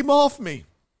too. Get him off me.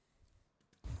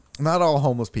 Not all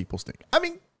homeless people stink. I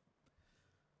mean,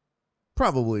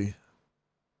 probably.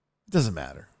 It doesn't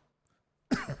matter.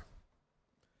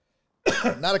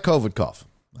 Not a COVID cough,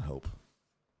 I hope. At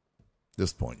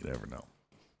this point, you never know.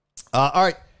 All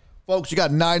right, folks, you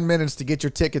got 9 minutes to get your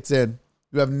tickets in.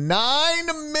 You have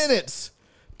 9 minutes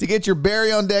to get your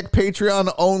Barry on Deck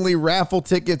Patreon-only raffle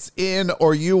tickets in,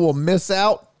 or you will miss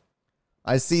out.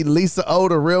 I see Lisa O,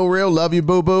 the real, love you,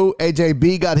 boo-boo.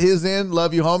 AJB got his in,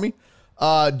 love you, homie.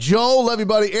 Joel, love you,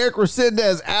 buddy. Eric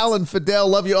Resendez, Alan Fidel,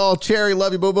 love you all. Cherry,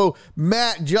 love you, boo-boo.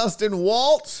 Matt, Justin,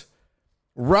 Walt,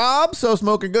 Rob, So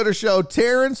Smoking Gooder Show,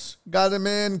 Terrence, got him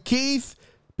in. Keith,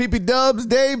 PP Dubs,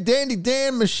 Dave, Dandy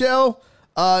Dan, Michelle,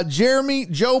 Jeremy,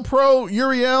 Joe Pro,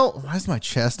 Uriel. Why is my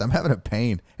chest? I'm having a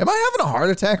pain. Am I having a heart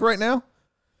attack right now?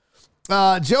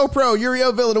 Joe Pro,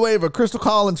 Uriel Villanueva, Crystal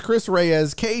Collins, Chris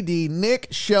Reyes, KD, Nick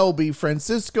Shelby,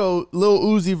 Francisco, Lil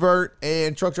Uzi Vert,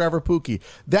 and Truck Driver Pookie.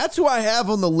 That's who I have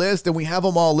on the list, and we have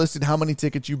them all listed, how many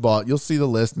tickets you bought. You'll see the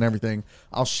list and everything.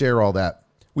 I'll share all that.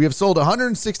 We have sold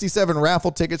 167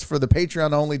 raffle tickets for the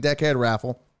Patreon-only Deckhead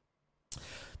raffle.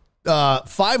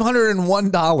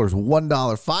 $501,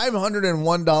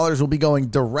 $501 will be going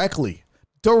directly.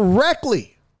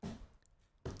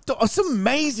 It's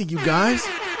amazing, you guys.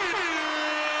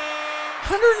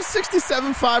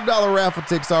 167 $5 raffle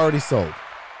tickets already sold.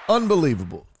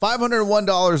 Unbelievable.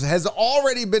 $501 has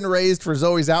already been raised for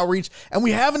Zoe's outreach, and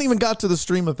we haven't even got to the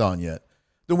streamathon yet.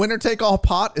 The winner take all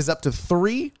pot is up to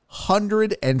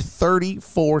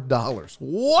 $334.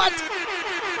 What?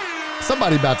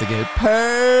 Somebody about to get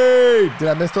paid. Did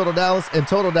I miss Total Dallas? And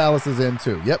Total Dallas is in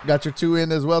too. Yep, got your 2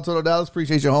 in as well, Total Dallas.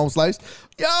 Appreciate your home slice.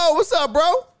 Yo, what's up,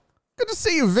 bro? Good to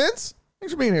see you, Vince.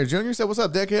 Thanks for being here, Junior. Said, what's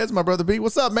up, Deckheads? My brother B.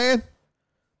 What's up, man?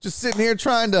 Just sitting here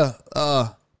trying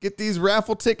to get these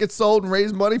raffle tickets sold and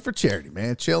raise money for charity,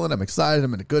 man. Chilling. I'm excited.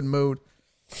 I'm in a good mood.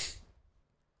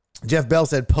 Jeff Bell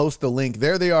said, post the link.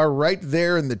 There they are right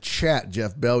there in the chat,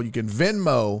 Jeff Bell. You can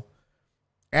Venmo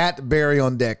at Barry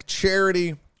on Deck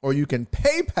Charity, or you can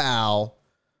PayPal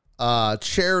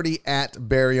charity at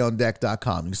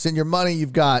barryondeck.com. You send your money.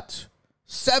 You've got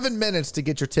 7 minutes to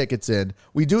get your tickets in.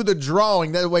 We do the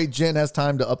drawing. That way Jen has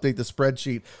time to update the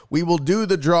spreadsheet. We will do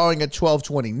the drawing at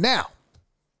 12:20. Now,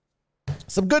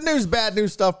 some good news, bad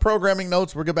news stuff, programming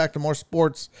notes. We'll get back to more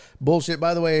sports bullshit.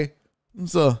 By the way,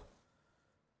 you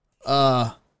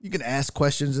can ask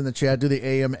questions in the chat. Do the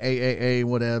AM, AAA,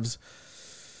 whatevs.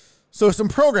 So some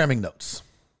programming notes.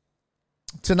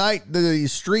 Tonight, the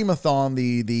Streamathon,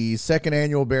 the second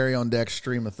annual Barry on Deck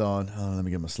Streamathon. Let me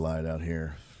get my slide out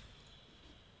here.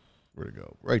 Where'd it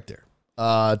go? Right there.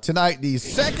 Tonight, the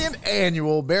second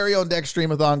annual Barry on Deck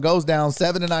Streamathon goes down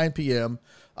 7 to 9 p.m.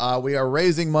 We are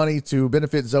raising money to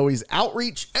benefit Zoe's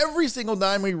outreach. Every single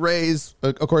dime we raise,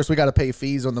 of course, we got to pay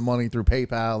fees on the money through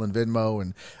PayPal and Venmo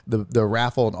and the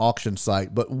raffle and auction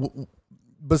site. But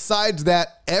besides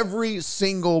that, every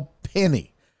single penny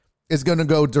is going to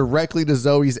go directly to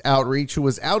Zoe's outreach, who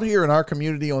is out here in our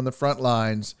community on the front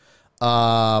lines,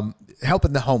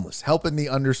 helping the homeless, helping the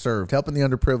underserved, helping the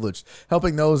underprivileged,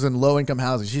 helping those in low-income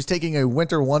housing. She's taking a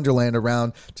winter wonderland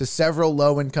around to several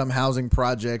low-income housing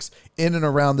projects in and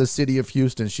around the city of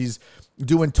Houston. She's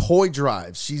doing toy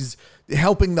drives. She's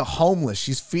helping the homeless.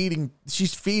 She's feeding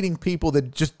people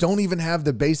that just don't even have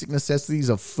the basic necessities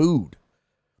of food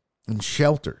and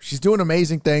shelter. She's doing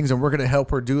amazing things, and we're going to help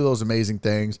her do those amazing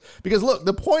things. Because look,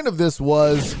 the point of this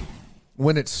was,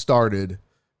 when it started,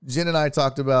 Jen and I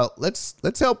talked about, let's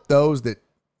help those that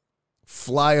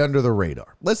fly under the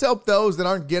radar. Let's help those that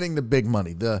aren't getting the big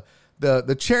money. The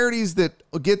charities that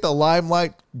get the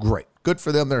limelight, great. Good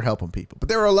for them. They're helping people. But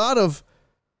there are a lot of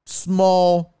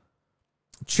small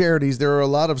charities. There are a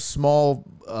lot of small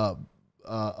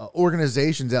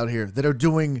organizations out here that are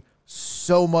doing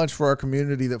so much for our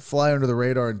community that fly under the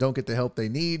radar and don't get the help they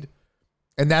need.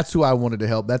 And that's who I wanted to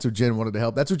help. That's who Jen wanted to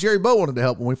help. That's who Jerry Bow wanted to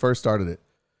help when we first started it.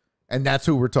 And that's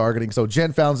who we're targeting. So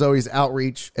Jen found Zoe's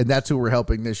outreach, and that's who we're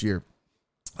helping this year.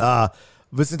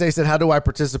 Vicente said, how do I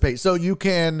participate? So you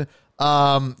can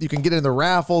You can get in the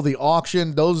raffle, the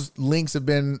auction. Those links have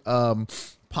been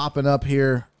popping up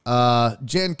here.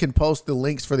 Jen can post the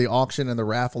links for the auction and the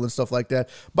raffle and stuff like that.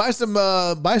 Buy some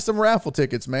raffle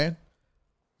tickets, man.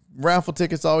 Raffle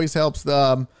tickets always helps.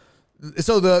 So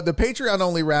the Patreon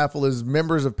only raffle is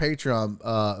members of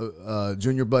Patreon,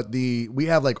 Junior, but we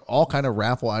have like all kind of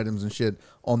raffle items and shit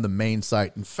on the main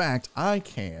site. In fact, I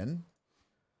can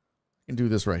do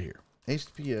this right here.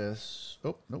 HTTPS.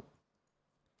 Oh, nope.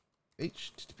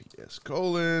 HTTPS :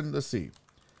 let's see.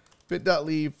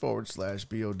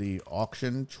 bit.ly/BOD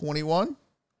auction 21.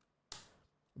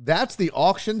 That's the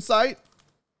auction site.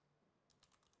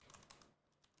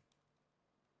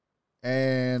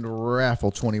 And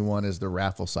raffle 21 is the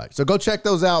raffle site. So go check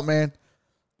those out, man.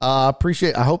 I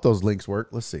hope those links work.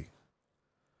 Let's see.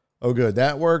 Oh, good.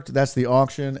 That worked. That's the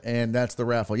auction and that's the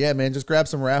raffle. Yeah, man. Just grab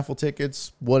some raffle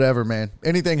tickets. Whatever, man.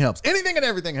 Anything helps. Anything and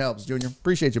everything helps, Junior.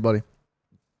 Appreciate you, buddy.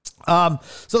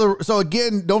 So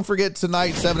again, don't forget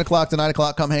tonight, 7 o'clock to 9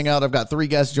 o'clock, come hang out. I've got 3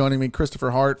 guests joining me. Christopher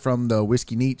Hart from the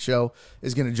Whiskey Neat show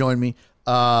is going to join me.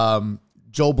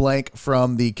 Joe Blank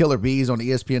from the Killer Bees on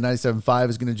ESPN 97.5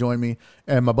 is going to join me.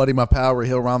 And my buddy, my pal,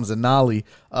 Rahil Ramzanali,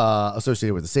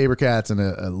 associated with the Sabercats and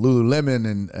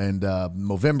Lululemon and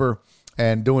Movember,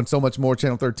 and doing so much more,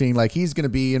 Channel 13. Like, he's going to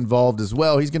be involved as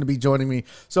well. He's going to be joining me.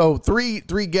 So three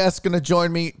guests going to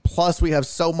join me. Plus, we have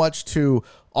so much to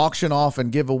auction off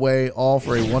and give away, all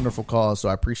for a wonderful cause. So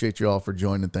I appreciate you all for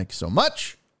joining. Thank you so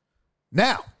much.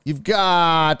 Now, you've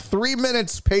got 3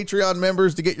 minutes, Patreon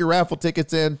members, to get your raffle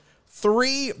tickets in.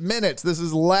 3 minutes. This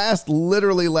is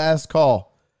literally last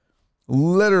call.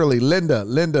 Literally, Linda,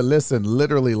 listen,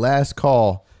 literally last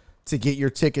call to get your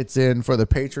tickets in for the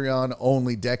Patreon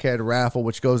only Deckhead raffle,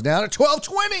 which goes down at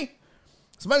 $12.20.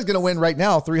 Somebody's going to win right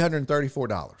now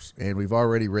 $334. And we've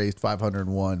already raised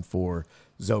 $501 for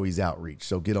Zoe's outreach.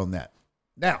 So get on that.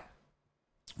 Now,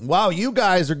 while you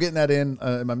guys are getting that in,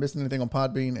 am I missing anything on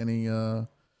Podbean?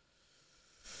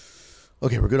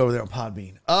 Okay, we're good over there on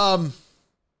Podbean.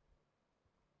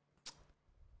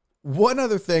 One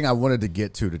other thing I wanted to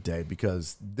get to today,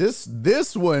 because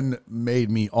this one made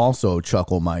me also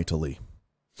chuckle mightily.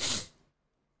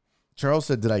 Charles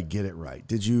said, "Did I get it right?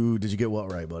 Did you get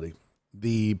what right, buddy?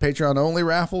 The Patreon only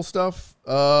raffle stuff?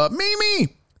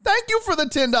 Mimi, thank you for the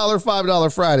 $10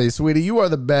 $5 Friday, sweetie. You are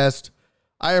the best.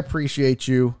 I appreciate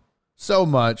you so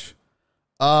much.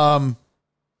 Jen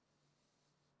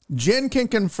can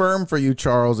confirm for you,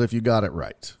 Charles, if you got it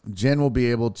right. Jen will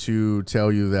be able to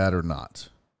tell you that or not.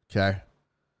 Okay.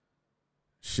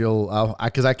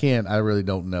 Because I really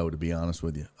don't know, to be honest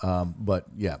with you. But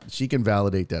yeah, she can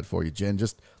validate that for you, Jen.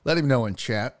 Just let him know in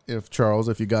chat if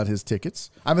you got his tickets.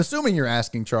 I'm assuming you're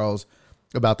asking Charles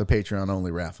about the Patreon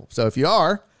only raffle. So if you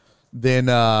are, then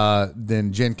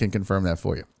Jen can confirm that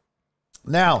for you.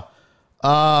 Now,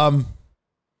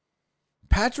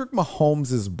 Patrick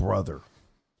Mahomes' brother.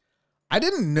 I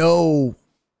didn't know.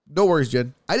 No worries,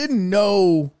 Jen. I didn't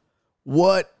know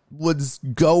what was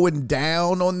going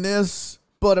down on this,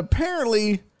 but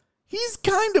apparently he's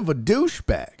kind of a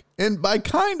douchebag. And by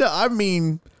kinda, I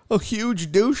mean a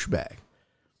huge douchebag.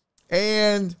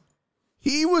 And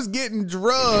he was getting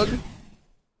drugged.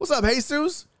 What's up,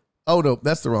 Jesus? Oh, no,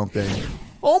 that's the wrong thing.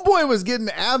 Homeboy was getting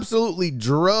absolutely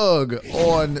drugged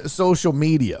on social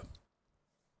media.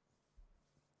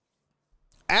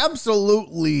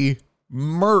 Absolutely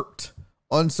murked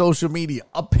on social media.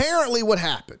 Apparently what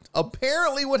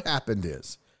happened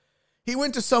is he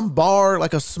went to some bar,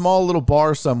 like a small little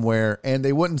bar somewhere, and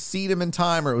they wouldn't seat him in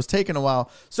time, or it was taking a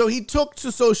while. So he took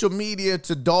to social media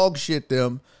to dog shit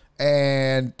them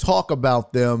and talk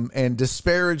about them and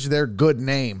disparage their good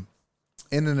name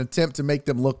in an attempt to make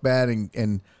them look bad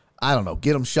and I don't know,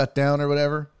 get them shut down or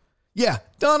whatever. Yeah,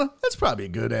 Donna, that's probably a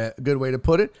good way to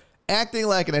put it. Acting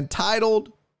like an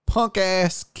entitled punk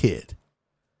ass kid.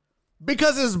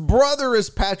 Because his brother is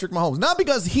Patrick Mahomes. Not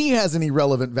because he has any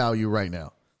relevant value right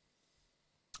now.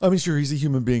 I mean, sure, he's a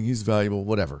human being. He's valuable,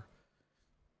 whatever.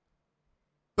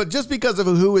 But just because of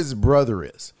who his brother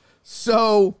is.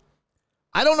 So,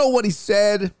 I don't know what he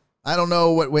said. I don't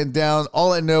know what went down.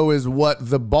 All I know is what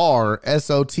the bar,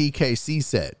 SOTKC,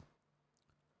 said.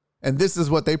 And this is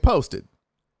what they posted.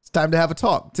 It's time to have a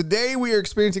talk. Today, we are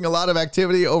experiencing a lot of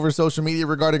activity over social media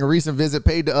regarding a recent visit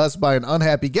paid to us by an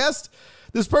unhappy guest.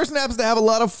 This person happens to have a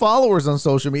lot of followers on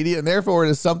social media, and therefore it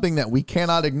is something that we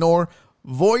cannot ignore.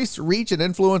 Voice, reach, and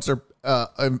influence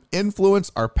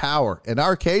are power. In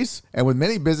our case, and with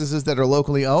many businesses that are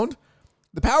locally owned,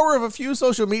 the power of a few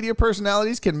social media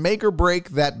personalities can make or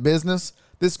break that business.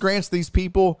 This grants these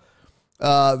people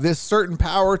this certain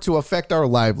power to affect our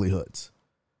livelihoods.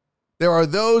 There are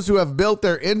those who have built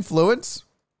their influence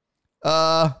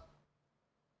Where'd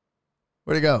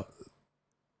it go?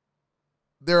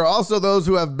 There are also those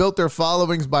who have built their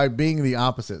followings by being the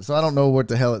opposite. So I don't know what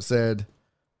the hell it said.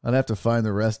 I'd have to find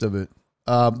the rest of it.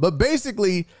 But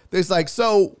basically, there's like,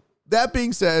 so that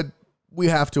being said, we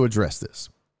have to address this.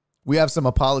 We have some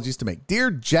apologies to make.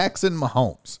 Dear Jackson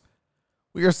Mahomes,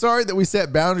 we are sorry that we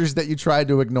set boundaries that you tried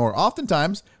to ignore.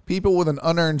 Oftentimes, people with an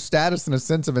unearned status and a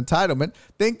sense of entitlement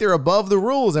think they're above the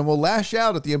rules and will lash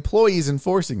out at the employees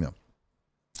enforcing them.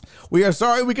 We are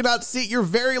sorry we cannot seat your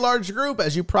very large group.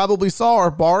 As you probably saw,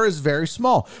 our bar is very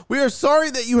small. We are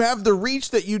sorry that you have the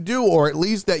reach that you do, or at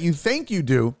least that you think you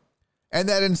do, and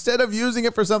that instead of using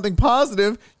it for something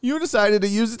positive, you decided to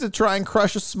use it to try and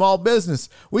crush a small business.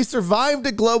 We survived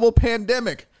a global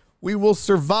pandemic. We will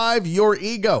survive your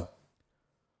ego.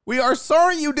 We are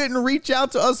sorry you didn't reach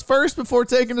out to us first before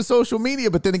taking to social media,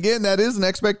 but then again, that is an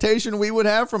expectation we would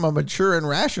have from a mature and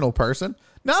rational person,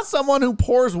 not someone who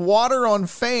pours water on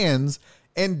fans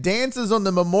and dances on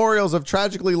the memorials of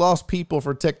tragically lost people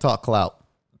for TikTok clout.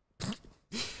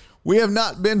 We have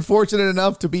not been fortunate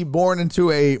enough to be born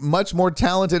into a much more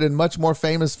talented and much more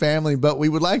famous family, but we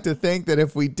would like to think that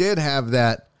if we did have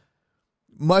that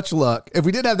much luck,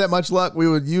 we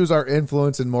would use our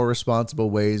influence in more responsible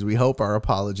ways. We hope our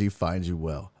apology finds you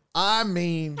well. I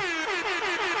mean,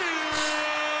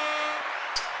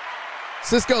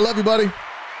 Cisco, love you, buddy.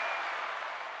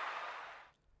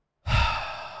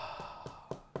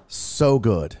 So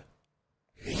good.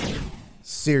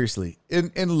 Seriously.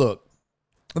 And look,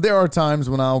 there are times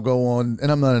when I'll go on,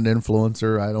 and I'm not an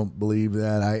influencer. I don't believe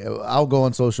that. I'll go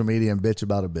on social media and bitch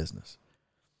about a business.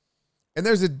 And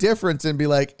there's a difference in be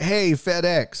like, hey,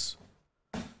 FedEx,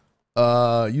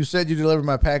 you said you delivered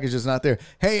my package. It's not there.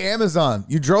 Hey, Amazon,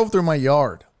 you drove through my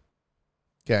yard.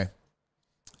 Okay.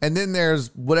 And then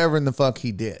there's whatever in the fuck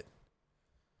he did.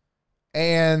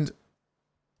 And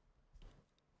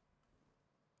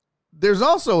there's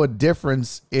also a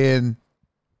difference in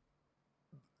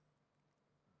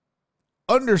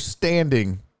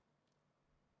understanding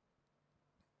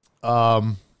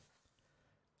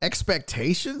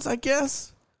expectations, I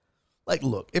guess. Like,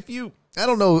 look, I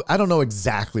don't know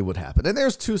exactly what happened. And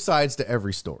there's two sides to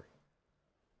every story.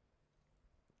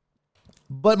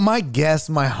 But my guess,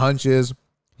 my hunch is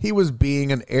he was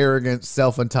being an arrogant,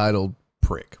 self-entitled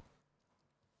prick.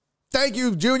 Thank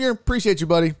you, Junior. Appreciate you,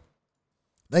 buddy.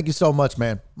 Thank you so much,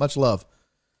 man. Much love.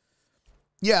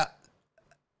 Yeah,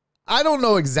 I don't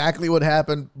know exactly what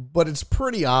happened, but it's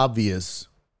pretty obvious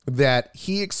that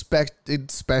he expected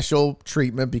special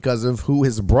treatment because of who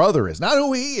his brother is. Not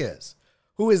who he is,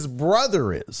 who his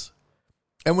brother is.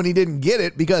 And when he didn't get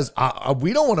it, because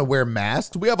we don't want to wear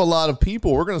masks. We have a lot of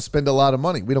people. We're going to spend a lot of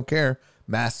money. We don't care.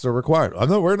 Masks are required. I'm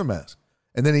not wearing a mask.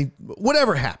 And then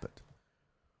whatever happened,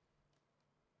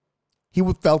 he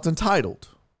felt entitled.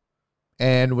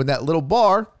 And when that little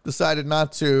bar decided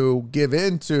not to give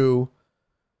in to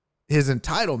his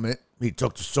entitlement, he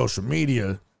took to social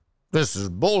media. This is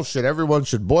bullshit. Everyone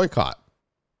should boycott.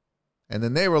 And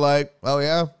then they were like, oh,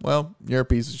 yeah, well, you're a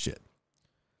piece of shit.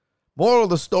 Moral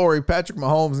of the story, Patrick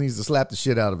Mahomes needs to slap the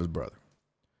shit out of his brother.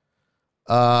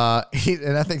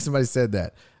 And I think somebody said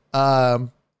that.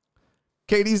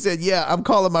 KD said, yeah, I'm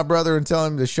calling my brother and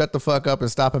telling him to shut the fuck up and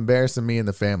stop embarrassing me and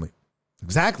the family.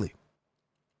 Exactly.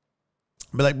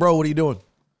 Be like, bro, what are you doing?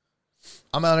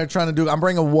 I'm out here I'm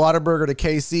bringing Whataburger to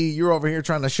KC. You're over here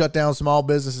trying to shut down small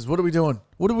businesses. What are we doing?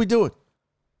 What are we doing?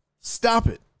 Stop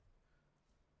it.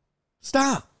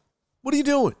 Stop. What are you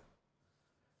doing?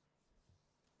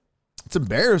 It's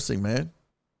embarrassing, man.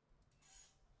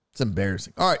 It's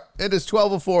embarrassing. All right. It is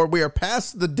 12:04. We are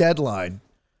past the deadline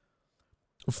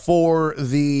for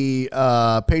the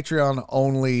Patreon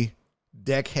only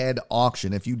Deckhead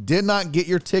auction. If you did not get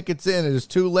your tickets in, it is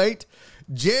too late.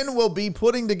 Jen will be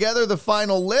putting together the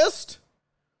final list.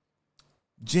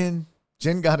 Jen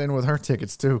got in with her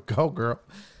tickets too. Go, girl.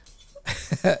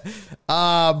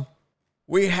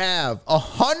 We have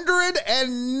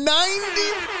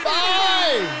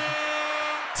 195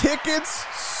 tickets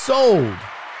sold.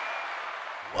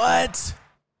 What?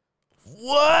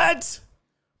 Let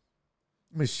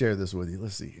me share this with you.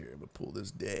 Let's see here. I'm going to pull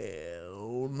this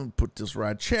down. Put this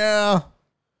right here.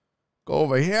 Go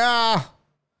over here.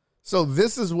 So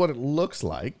this is what it looks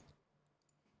like.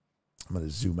 I'm going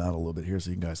to zoom out a little bit here so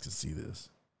you guys can see this.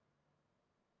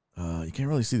 You can't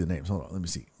really see the names. Hold on. Let me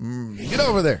see. Get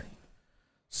over there.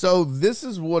 So this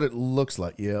is what it looks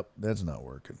like. Yep, that's not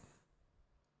working.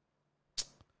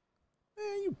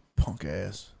 Man, you punk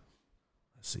ass.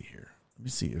 Let's see here. Let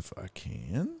me see if I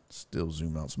can still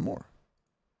zoom out some more.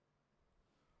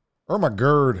 Oh my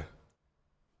God.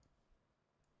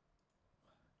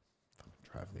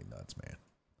 Drive me nuts, man.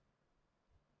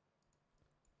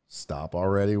 Stop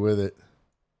already with it.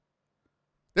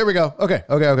 There we go. Okay.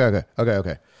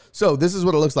 So this is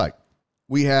what it looks like.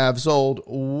 We have sold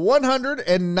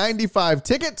 195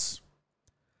 tickets,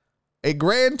 a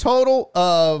grand total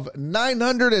of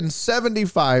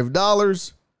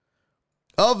 $975.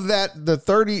 Of that, the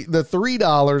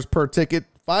 $3 per ticket,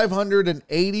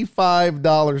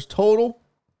 $585 total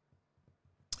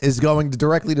is going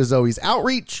directly to Zoe's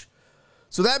outreach.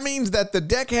 So that means that the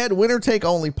Deckhead winner take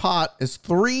only pot is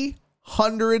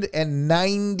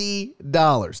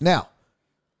 $390. Now,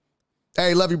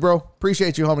 hey, love you, bro.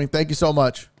 Appreciate you, homie. Thank you so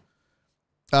much.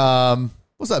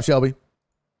 What's up, Shelby?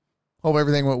 Hope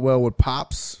everything went well with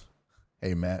Pops.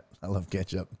 Hey, Matt. I love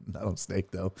ketchup. Not on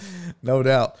steak, though. No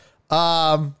doubt.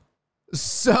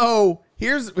 So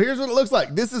here's what it looks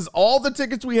like. This is all the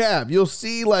tickets we have. You'll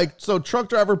see, so truck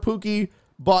driver Pookie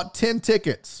bought 10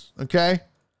 tickets. Okay.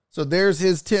 So there's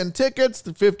his 10 tickets,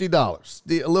 the $50.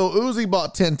 The Lil Uzi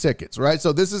bought 10 tickets, right?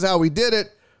 So this is how we did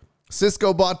it.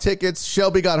 Cisco bought tickets.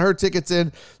 Shelby got her tickets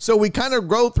in. So we kind of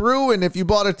go through, and if you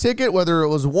bought a ticket, whether it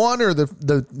was one or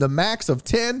the max of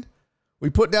 10, we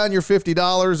put down your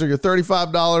 $50 or your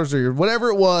 $35 or your whatever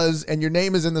it was, and your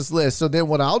name is in this list. So then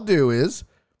what I'll do is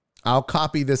I'll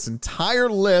copy this entire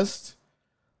list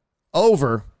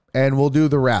over, and we'll do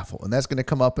the raffle. And that's going to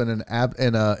come up in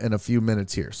a few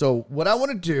minutes here. So what I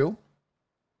want to do,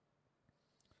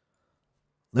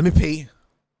 let me pee,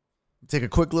 take a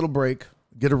quick little break,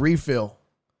 get a refill.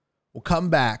 We'll come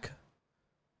back.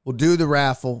 We'll do the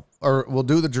raffle, or we'll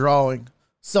do the drawing.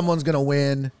 Someone's going to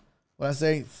win, what I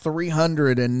say,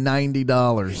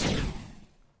 $390.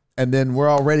 And then we're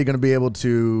already going to be able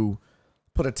to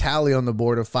put a tally on the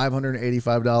board of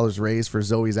 $585 raised for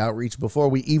Zoe's outreach before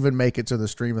we even make it to the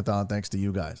streamathon, thanks to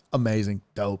you guys. Amazing.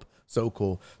 Dope. So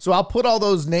cool. So I'll put all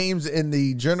those names in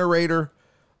the generator.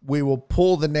 We will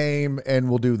pull the name, and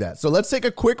we'll do that. So let's take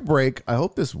a quick break. I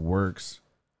hope this works.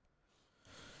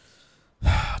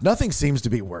 Nothing seems to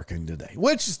be working today,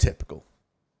 which is typical.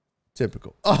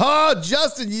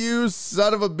 Justin, you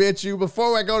son of a bitch, you.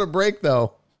 Before I go to break,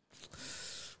 though,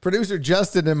 producer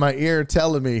Justin in my ear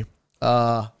telling me,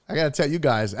 I got to tell you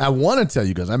guys, I want to tell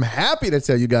you guys, I'm happy to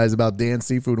tell you guys about Dan's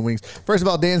Seafood and Wings. First of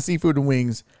all, Dan's Seafood and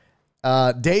Wings,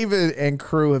 David and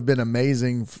crew have been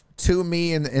amazing to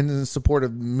me and in support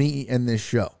of me and this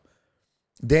show.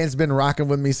 Dan's been rocking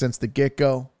with me since the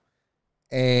get-go,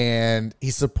 and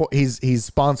he's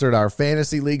sponsored our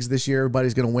fantasy leagues this year.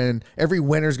 Everybody's going to win. Every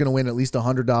winner's going to win at least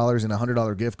 $100 and a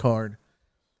 $100 gift card.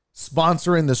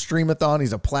 Sponsoring the Streamathon.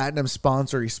 He's a platinum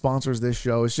sponsor. He sponsors this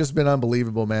show. It's just been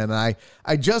unbelievable, man. And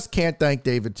I just can't thank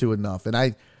David too enough. And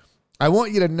I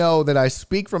want you to know that I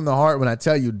speak from the heart when I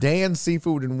tell you Dan's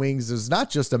Seafood and Wings is not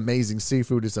just amazing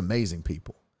seafood, it's amazing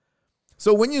people.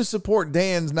 So when you support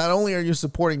Dan's, not only are you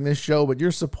supporting this show, but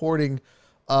you're supporting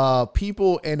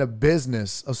people in a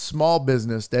business, a small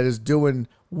business that is doing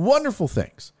wonderful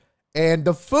things. And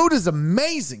the food is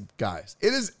amazing, guys.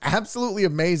 It is absolutely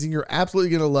amazing. You're absolutely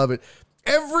going to love it.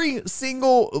 Every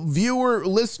single viewer,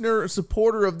 listener,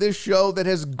 supporter of this show that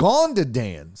has gone to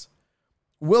Dan's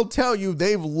will tell you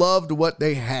they've loved what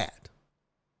they had.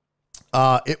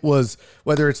 It was,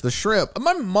 whether it's the shrimp.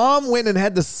 My mom went and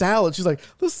had the salad. She's like,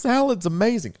 the salad's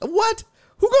amazing. What?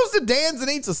 Who goes to Dan's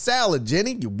and eats a salad,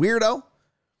 Jenny? You weirdo.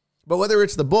 But whether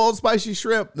it's the boiled spicy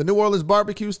shrimp, the New Orleans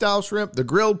barbecue style shrimp, the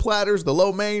grilled platters, the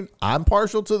lo mein, I'm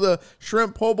partial to the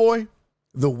shrimp po' boy.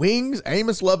 The wings,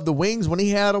 Amos loved the wings when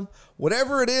he had them.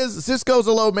 Whatever it is, Cisco's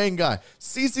a lo mein guy.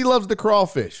 Cece loves the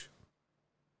crawfish.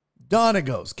 Donna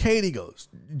goes, Katie goes,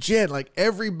 Jen, like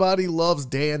everybody loves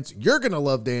Dan's. You're going to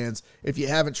love Dan's if you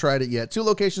haven't tried it yet. 2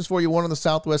 locations for you, one on the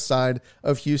southwest side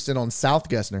of Houston on South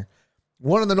Gessner,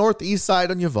 one on the northeast side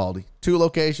on Uvalde. 2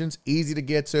 locations, easy to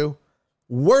get to.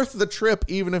 Worth the trip,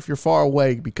 even if you're far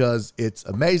away, because it's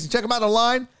amazing. Check them out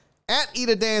online at Eat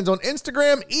at Dan's on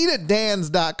Instagram.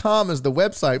 EatAtDans.com is the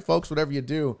website, folks. Whatever you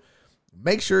do,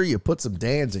 make sure you put some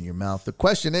Dan's in your mouth. The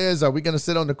question is, are we going to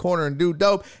sit on the corner and do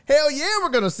dope? Hell yeah,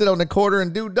 we're going to sit on the corner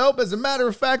and do dope. As a matter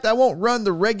of fact, I won't run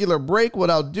the regular break. What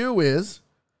I'll do is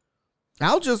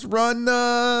I'll just run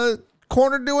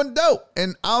corner doing dope,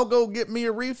 and I'll go get me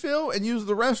a refill and use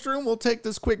the restroom. We'll take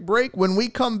this quick break. When we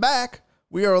come back,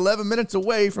 we are 11 minutes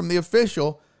away from the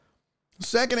official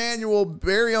 2nd annual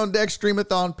Barry on Deck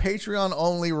Streamathon Patreon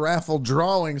only raffle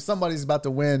drawing. Somebody's about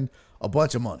to win a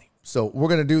bunch of money. So we're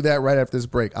going to do that right after this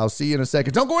break. I'll see you in a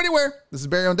second. Don't go anywhere. This is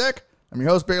Barry on Deck. I'm your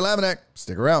host, Barry Laminack.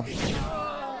 Stick around.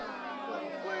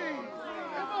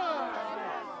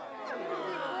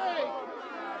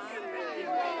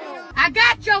 I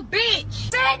got your bitch.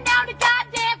 Sitting down the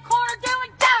goddamn corner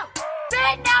doing dope.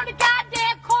 Sitting down the goddamn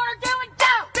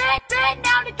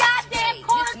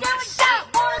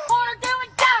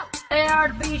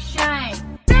be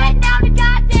ashamed. Sitting down the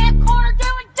goddamn corner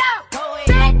doing dope.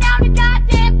 Sitting down the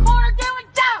goddamn corner doing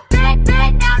dope. Sitting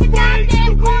down the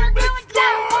goddamn corner doing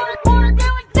dope. Corner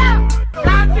doing dope.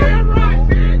 Goddamn right,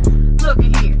 bitch. Look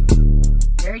at here.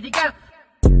 There you go.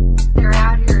 They're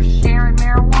out here sharing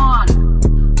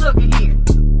marijuana. Look at here.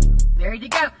 There you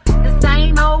go. The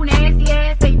same old nasty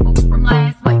ass people from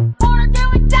last week. Corner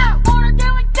doing dope. Corner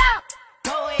doing dope.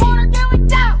 Corner doing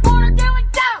dope. Corner doing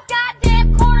dope.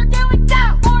 Goddamn corner doing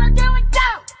dope. Corner doing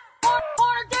dope.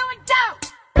 Corner doing dope.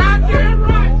 Goddamn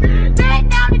right, bitch. Sitting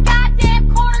down the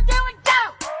goddamn corner doing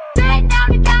dope. Sitting down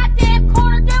the goddamn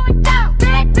corner doing dope.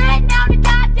 Sitting down the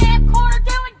goddamn corner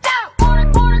doing dope.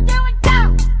 Corner doing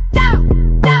dope. Dope.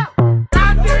 Dope.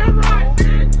 Goddamn right,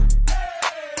 bitch.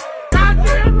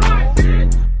 Goddamn right,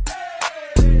 bitch.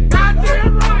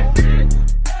 Goddamn right, bitch.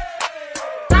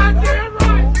 Goddamn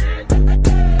right, bitch.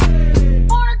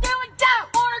 Corner doing dope.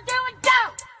 Corner doing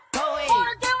dope. Corner doing dope.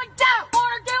 Corner doing dope.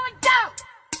 Corner doing dope.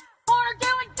 Corner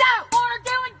doing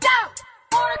dope.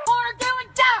 Corner doing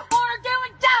dope. Corner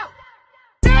doing dope.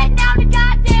 Sitting down the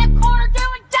goddamn corner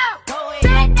doing dope.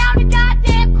 Sitting down the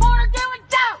goddamn corner doing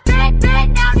dope.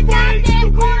 Sitting down the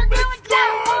goddamn corner doing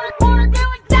dope. Corner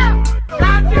doing dope.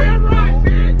 Goddamn right,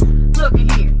 bitch. Look at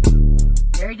here.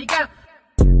 There you go.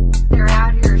 They're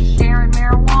out here sharing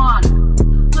marijuana.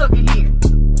 Look at here.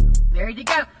 There you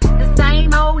go. The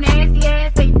same old nasty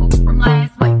ass people from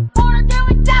last week. Corner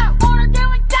doing dope. Corner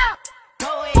doing dope.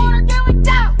 Corner doing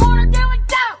dope. Corner doing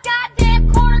dope.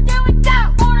 Goddamn corner doing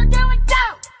dope. Corner doing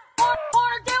dope.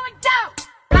 Corner doing dope.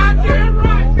 Goddamn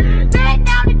right, bitch. Sitting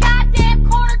down the goddamn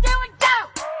corner doing dope.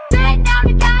 Sitting down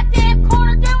the goddamn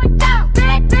corner doing dope.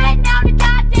 Sitting down the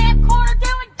goddamn corner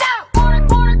doing dope.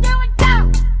 Corner doing dope.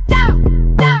 Dope.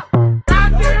 Dope.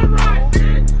 Goddamn right,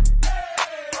 bitch.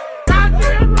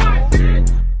 Goddamn right, bitch.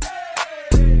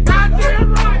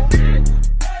 Goddamn right, bitch. Goddamn right, bitch.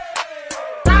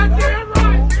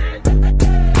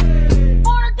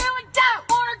 Corner doing dope.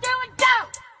 Corner doing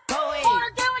dope. Corner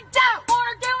doing dope.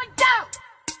 Corner doing dope.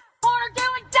 Corner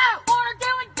doing dope. Corner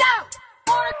doing dope.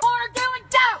 Corner doing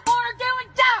dope. Corner doing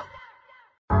dope.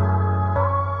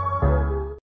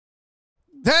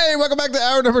 Hey, welcome back to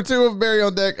hour number 2 of Barry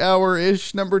on Deck.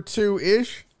 Hour-ish, number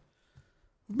 2-ish.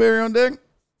 Barry on Deck.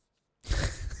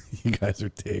 You guys are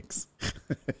dicks.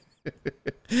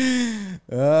 You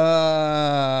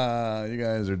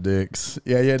guys are dicks.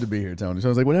 Yeah, you had to be here, Tony. So I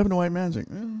was like, what happened to White Magic?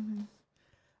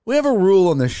 We have a rule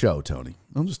on this show, Tony.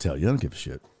 I'll just tell you. I don't give a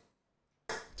shit.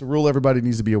 It's a rule everybody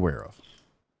needs to be aware of.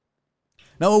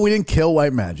 No, we didn't kill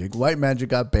White Magic. White Magic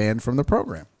got banned from the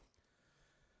program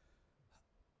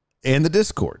and the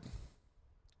Discord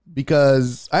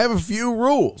because I have a few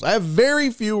rules. I have very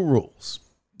few rules.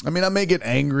 I mean, I may get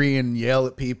angry and yell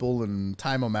at people and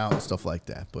time them out and stuff like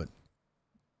that, but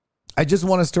I just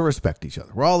want us to respect each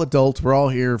other. We're all adults. We're all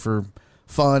here for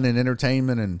fun and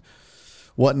entertainment and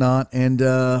whatnot. And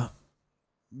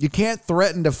you can't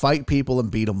threaten to fight people and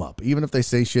beat them up, even if they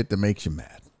say shit that makes you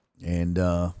mad.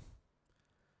 And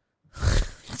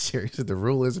seriously, the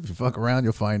rule is if you fuck around,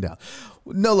 you'll find out.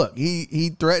 No, look,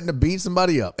 he threatened to beat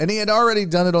somebody up, and he had already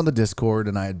done it on the Discord,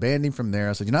 and I had banned him from there.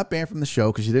 I said, you're not banned from the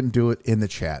show because you didn't do it in the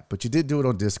chat, but you did do it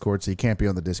on Discord, so you can't be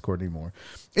on the Discord anymore.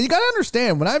 And you got to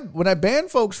understand, when I ban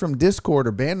folks from Discord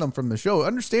or ban them from the show,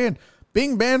 understand,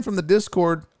 being banned from the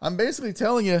Discord, I'm basically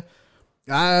telling you,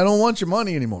 I don't want your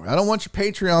money anymore. I don't want your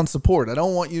Patreon support. I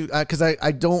don't want you, because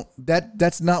I don't,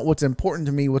 that's not what's important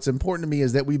to me. What's important to me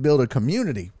is that we build a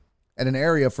community and an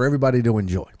area for everybody to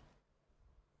enjoy.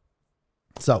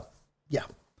 So, yeah.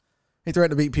 He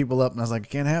threatened to beat people up, and I was like, I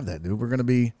can't have that, dude. We're going to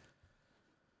be...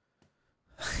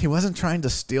 He wasn't trying to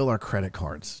steal our credit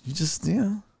cards. You just,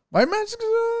 White Magic,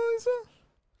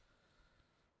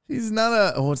 he's not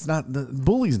a... Oh, it's not...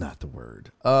 Bully's not the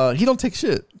word. He don't take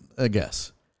shit, I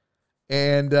guess.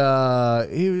 And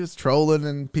he was trolling,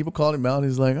 and people called him out.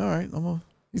 He's like, all right,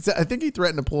 I think he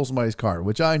threatened to pull somebody's card,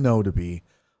 which I know to be...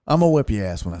 I'm going to whip your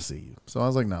ass when I see you. So I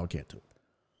was like, no, we can't do it.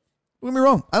 Don't get me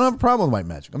wrong. I don't have a problem with White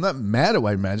Magic. I'm not mad at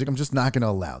White Magic. I'm just not going to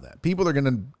allow that. People are going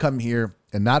to come here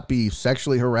and not be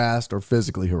sexually harassed or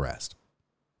physically harassed.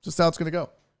 Just how it's going to go.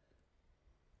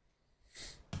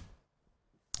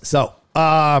 So,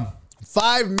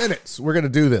 5 minutes. We're going to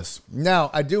do this. Now,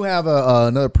 I do have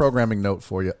another programming note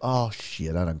for you. Oh,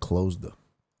 shit. I done closed the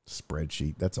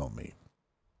spreadsheet. That's on me.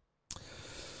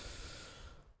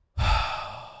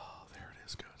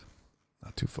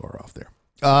 Not too far off there.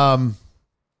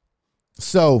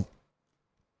 So,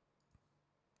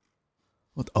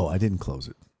 I didn't close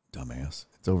it, dumbass.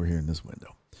 It's over here in this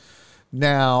window.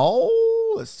 Now,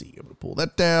 let's see. I'm going to pull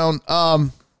that down.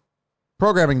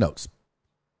 Programming notes.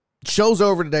 Show's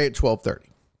over today at 12:30.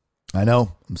 I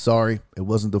know. I'm sorry. It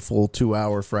wasn't the full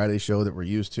 2-hour Friday show that we're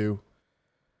used to.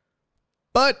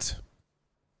 But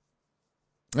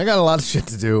I got a lot of shit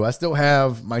to do. I still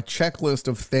have my checklist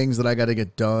of things that I got to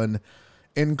get done.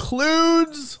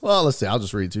 Includes, well, let's see. I'll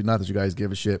just read it to you. Not that you guys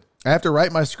give a shit. I have to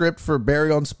write my script for Barry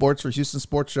on Sports for Houston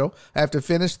Sports Show. I have to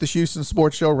finish the Houston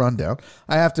Sports Show rundown.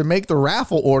 I have to make the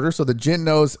raffle order so that Jen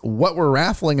knows what we're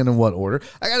raffling and in what order.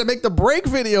 I got to make the break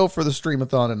video for the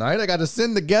Streamathon tonight. I got to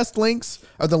send the guest links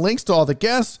or the links to all the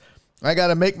guests. I got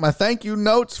to make my thank you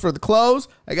notes for the close.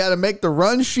 I got to make the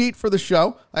run sheet for the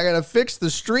show. I got to fix the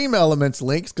Stream Elements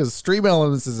links because Stream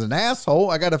Elements is an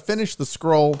asshole. I got to finish the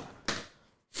scroll.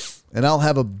 And I'll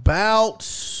have about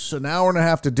an hour and a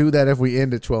half to do that if we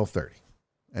end at 12:30.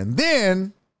 And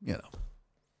then,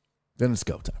 then it's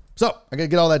go time. So I got to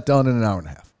get all that done in an hour and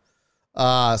a half.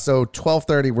 So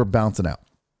 12:30, we're bouncing out.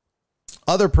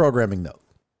 Other programming note.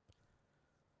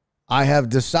 I have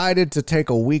decided to take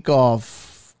a week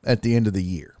off at the end of the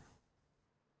year.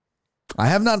 I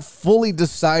have not fully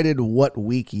decided what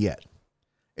week yet.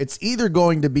 It's either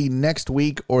going to be next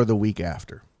week or the week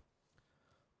after.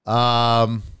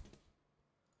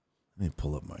 Let me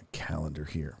pull up my calendar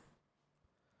here.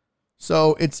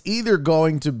 So it's either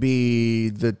going to be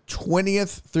the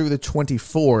 20th through the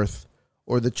 24th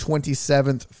or the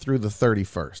 27th through the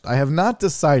 31st. I have not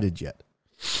decided yet.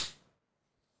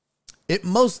 It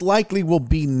most likely will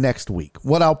be next week.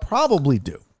 What I'll probably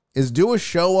do is do a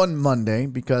show on Monday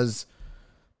because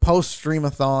post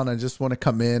Streamathon, I just want to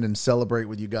come in and celebrate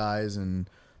with you guys and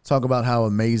talk about how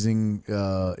amazing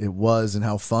it was and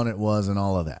how fun it was and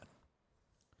all of that.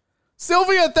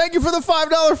 Sylvia, thank you for the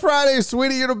 $5 Friday,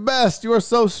 sweetie. You're the best. You are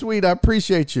so sweet. I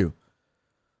appreciate you.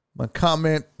 My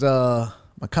comment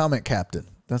captain.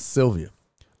 That's Sylvia.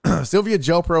 Sylvia,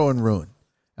 JoPro, and Ruin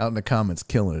out in the comments,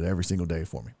 killing it every single day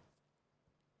for me.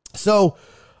 So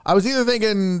I was either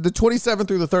thinking the 27th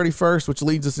through the 31st, which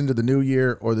leads us into the new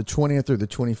year, or the 20th through the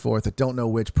 24th. I don't know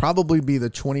which. Probably be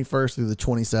the 21st through the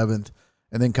 27th,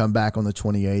 and then come back on the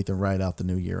 28th and write out the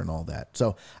new year and all that.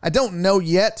 So I don't know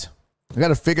yet. I got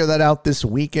to figure that out this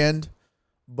weekend,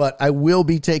 but I will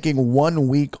be taking 1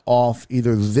 week off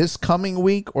either this coming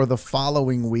week or the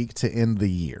following week to end the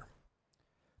year.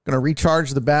 Going to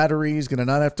recharge the batteries, going to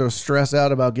not have to stress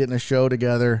out about getting a show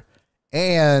together,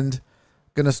 and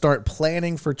going to start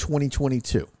planning for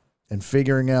 2022 and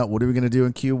figuring out what are we going to do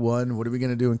in Q1, what are we going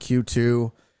to do in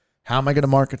Q2, how am I going to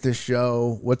market this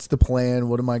show, what's the plan,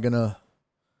 how am I going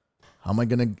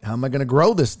to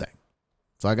grow this thing?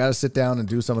 So I got to sit down and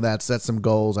do some of that, set some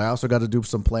goals. I also got to do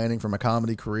some planning for my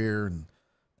comedy career and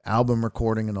album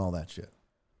recording and all that shit.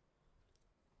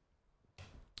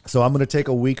 So I'm going to take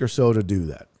a week or so to do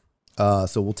that.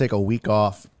 So we'll take a week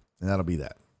off, and that'll be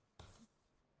that.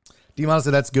 D-Mon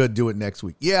said, that's good. Do it next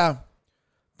week. Yeah.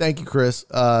 Thank you, Chris.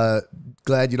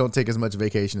 Glad you don't take as much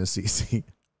vacation as CC.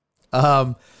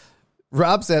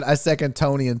 Rob said, I second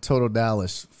Tony and Total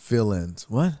Dallas fill-ins.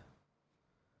 What?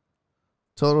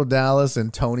 Total Dallas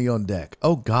and Tony on deck.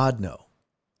 Oh, God, no.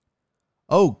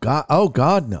 Oh,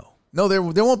 God, no. No, there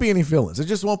won't be any fill-ins. There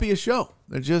just won't be a show.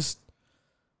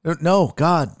 No,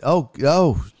 God.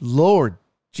 Oh, Lord.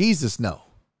 Jesus, no.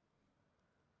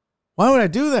 Why would I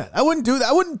do that? I wouldn't do that.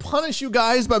 I wouldn't punish you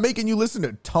guys by making you listen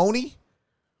to Tony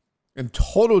and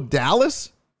Total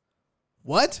Dallas.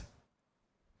 What?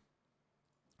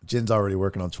 Jen's already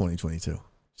working on 2022.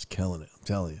 Just killing it. I'm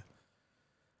telling you.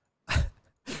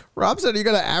 Rob said, you're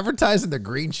going to advertise in the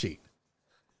green sheet.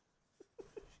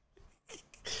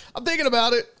 I'm thinking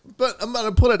about it, but I'm going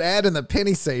to put an ad in the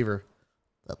Penny Saver.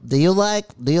 Do you like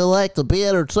to be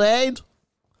entertained?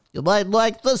 You might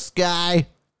like this guy.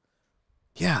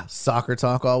 Yeah, soccer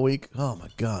talk all week. Oh, my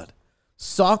God.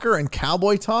 Soccer and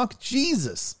cowboy talk?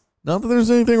 Jesus. Not that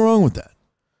there's anything wrong with that.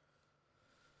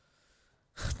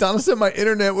 Donna said my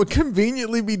internet would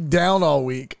conveniently be down all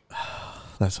week.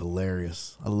 That's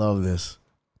hilarious. I love this.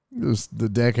 The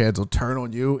deckheads will turn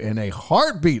on you in a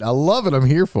heartbeat. I love it. I'm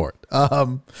here for it.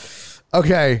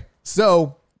 Okay.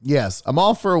 So, yes, I'm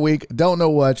off for a week. Don't know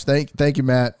what. Thank you,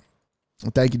 Matt.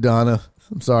 Thank you, Donna.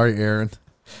 I'm sorry, Aaron.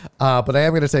 But I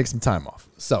am going to take some time off.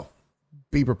 So,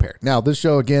 be prepared. Now, this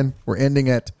show, again, we're ending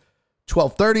at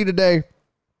 12:30 today.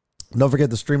 Don't forget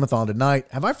the Streamathon tonight.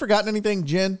 Have I forgotten anything,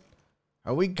 Jen?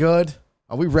 Are we good?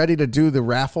 Are we ready to do the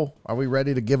raffle? Are we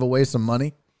ready to give away some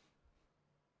money?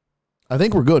 I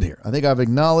think we're good here. I think I've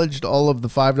acknowledged all of the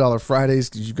 $5 Fridays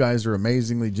because you guys are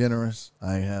amazingly generous.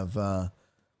 I have,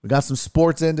 we got some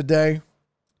sports in today.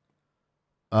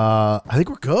 I think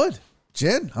we're good.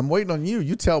 Jen, I'm waiting on you.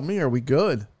 You tell me, are we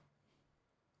good?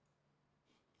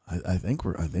 I think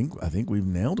we've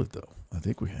nailed it though. I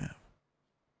think we have.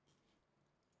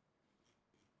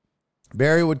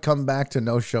 Barry would come back to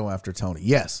no show after Tony.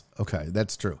 Yes. Okay,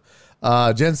 that's true.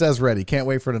 Jen says ready. Can't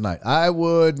wait for tonight. I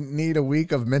would need a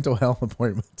week of mental health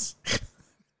appointments.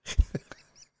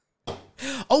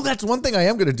 Oh, that's one thing I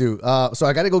am gonna do. So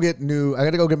I gotta go get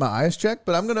my eyes checked,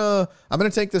 but I'm gonna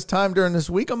take this time during this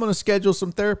week. I'm gonna schedule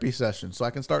some therapy sessions so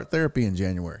I can start therapy in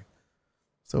January.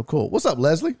 So cool. What's up,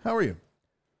 Leslie? How are you?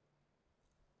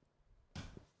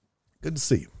 Good to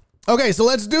see you. Okay, so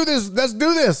let's do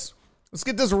this. Let's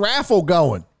get this raffle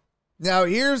going. Now,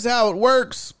 here's how it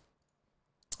works.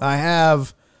 I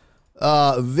have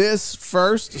this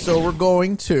first, so I'm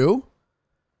going to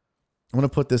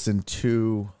put this in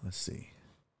two. Let's see.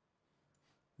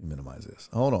 Let me minimize this.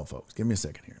 Hold on, folks. Give me a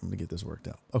second here. I'm going to get this worked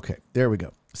out. Okay, there we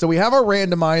go. So we have our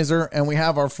randomizer and we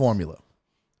have our formula.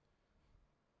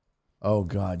 Oh,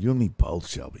 God, you and me both,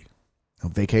 Shelby. A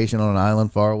vacation on an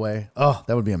island far away. Oh,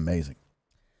 that would be amazing.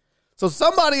 So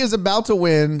somebody is about to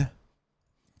win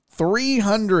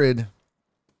 $390.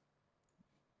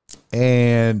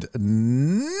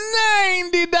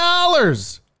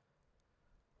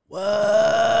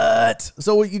 What?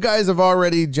 So you guys have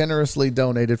already generously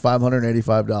donated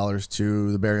 $585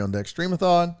 to the Barry on Deck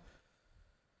Streamathon.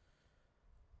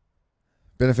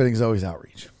 Benefiting Zoe's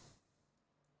outreach.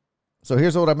 So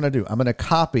here's what I'm going to do. I'm going to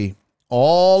copy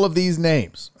all of these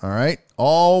names, all right?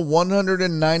 All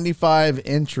 195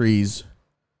 entries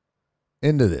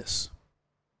into this.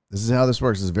 This is how this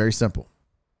works. It's very simple.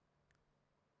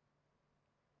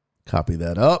 Copy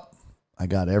that up. I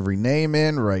got every name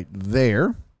in right there.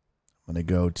 I'm going to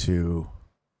go to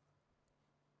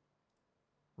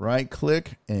right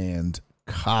click and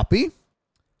copy.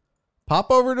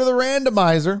 Pop over to the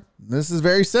randomizer. This is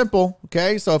very simple,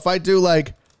 okay? So if I do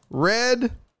like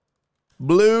red,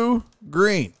 blue,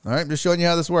 green. All right, I'm just showing you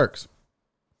how this works.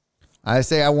 I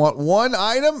say I want one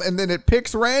item, and then it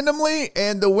picks randomly,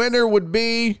 and the winner would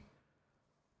be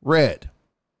red.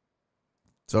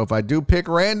 So if I do pick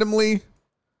randomly,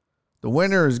 the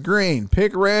winner is green.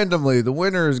 Pick randomly, the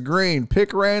winner is green.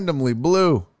 Pick randomly,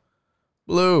 blue,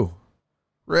 blue,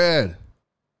 red.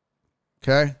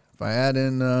 Okay, if I add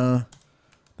in the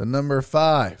number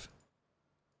 5,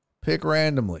 pick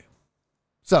randomly.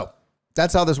 So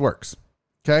that's how this works.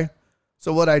 Okay.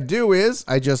 So what I do is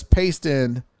I just paste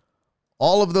in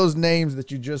all of those names that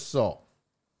you just saw.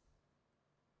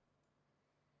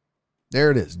 There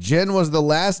it is. Jen was the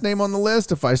last name on the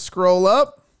list. If I scroll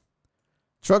up,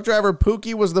 truck driver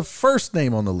Pookie was the first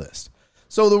name on the list.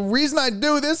 So the reason I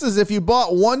do this is if you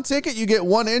bought 1 ticket, you get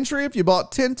 1 entry. If you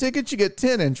bought 10 tickets, you get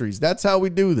 10 entries. That's how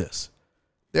we do this.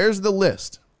 There's the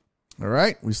list. All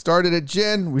right. We started at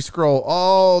Jen. We scroll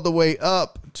all the way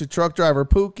up to truck driver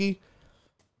Pookie.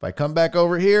 If I come back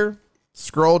over here,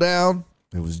 scroll down,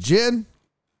 it was Jen.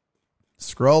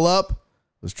 Scroll up,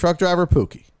 it was truck driver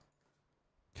Pookie.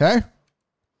 Okay?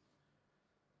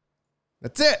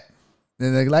 That's it.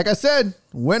 And then, like I said,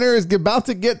 winner is about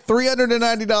to get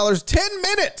 $390. 10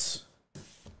 minutes.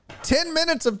 10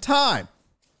 minutes of time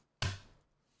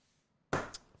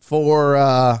for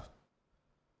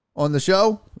on the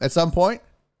show at some point.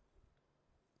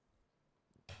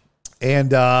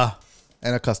 And a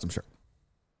custom shirt.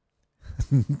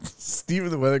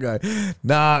 Steven the weather guy.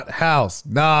 Not house.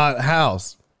 Not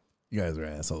house. You guys are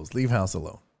assholes. Leave house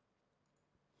alone.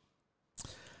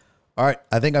 All right.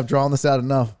 I think I've drawn this out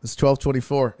enough. It's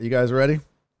 12:24. You guys ready?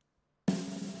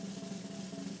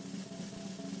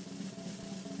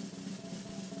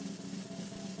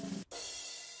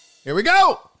 Here we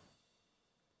go.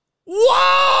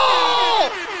 Whoa!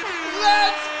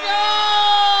 Let's go!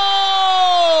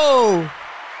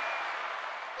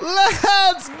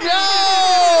 Let's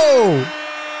go!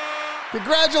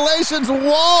 Congratulations,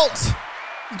 Walt.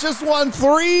 You just won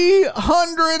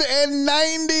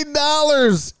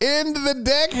 $390 into the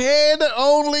Deckhead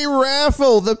only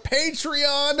raffle, the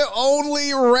Patreon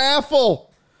only raffle.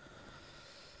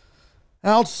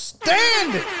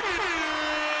 Outstanding.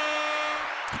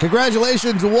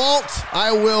 Congratulations, Walt.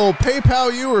 I will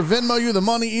PayPal you or Venmo you the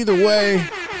money either way.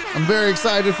 I'm very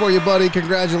excited for you, buddy.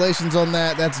 Congratulations on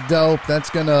that. That's dope.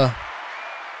 That's a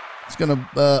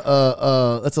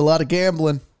lot of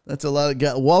gambling. That's a lot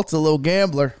of, Walt's a little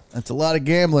gambler. That's a lot of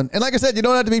gambling. And like I said, you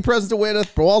don't have to be present to win it.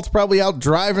 Walt's probably out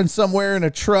driving somewhere in a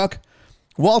truck.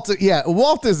 Walt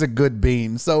is a good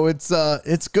bean. So it's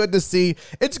good to see.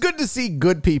 It's good to see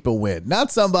good people win.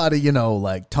 Not somebody,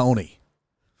 like Tony.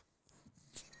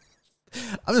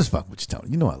 I'm just fucking with you,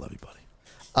 Tony. You know I love you, buddy.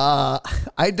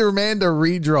 I demand a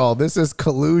redraw. This is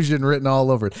collusion written all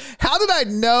over it. How did I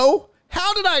know?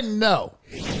 How did I know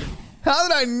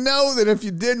that if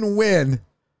you didn't win,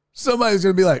 Somebody's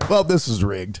going to be like, well, this was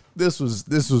rigged. This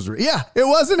was rigged. Yeah, it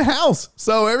wasn't House.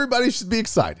 So everybody should be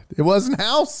excited. It wasn't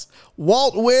House.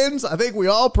 Walt wins. I think we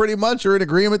all pretty much are in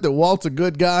agreement that Walt's a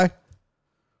good guy.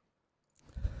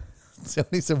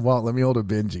 Somebody said, Walt, let me hold a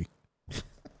Benji.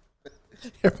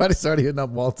 Everybody's already hitting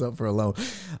up Walt up for a loan.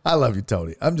 I love you,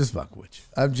 Tony. I'm just fucking with you.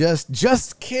 I'm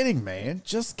just kidding, man.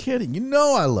 Just kidding. You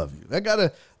know I love you.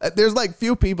 There's like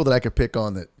few people that I could pick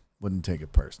on that wouldn't take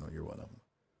it personal. You're one of them.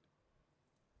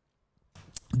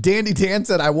 Dandy Dan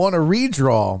said, I want a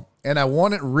redraw and I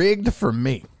want it rigged for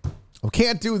me. Well,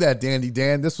 can't do that, Dandy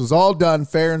Dan. This was all done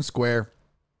fair and square.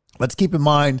 Let's keep in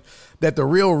mind that the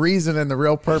real reason and the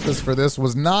real purpose for this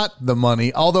was not the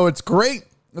money, although it's great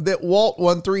that Walt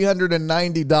won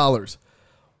 $390.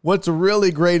 What's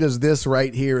really great is this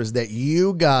right here is that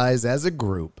you guys as a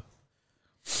group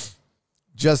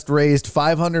just raised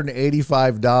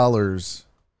 $585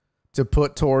 to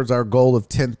put towards our goal of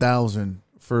 $10,000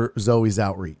 for Zoe's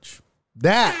outreach.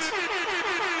 That's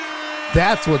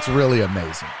what's really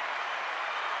amazing.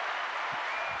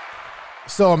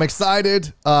 So I'm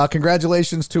excited.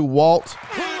 Congratulations to Walt.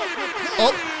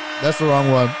 Oh, that's the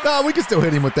wrong one. No, we can still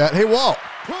hit him with that. Hey, Walt.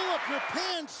 Pull up your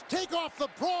pants, take off the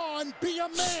bra, and be a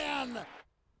man.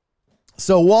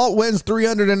 So Walt wins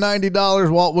 $390.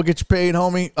 Walt, we'll get you paid,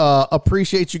 homie.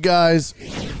 Appreciate you guys.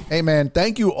 Hey, man,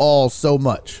 thank you all so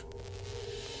much.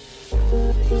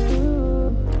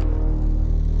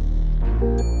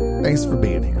 Thanks for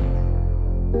being here.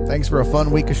 Thanks for a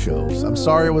fun week of shows. I'm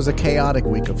sorry it was a chaotic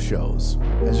week of shows.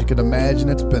 As you can imagine,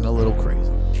 it's been a little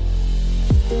crazy.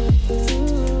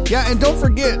 Yeah, and don't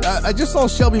forget, I just saw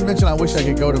Shelby mention I wish I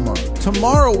could go tomorrow.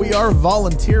 Tomorrow we are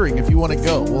volunteering if you want to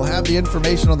go. We'll have the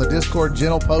information on the Discord.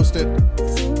 Jen will post it.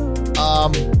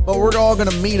 But we're all going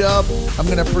to meet up. I'm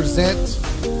going to present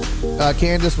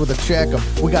Candace with a check.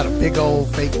 We got a big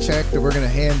old fake check that we're going to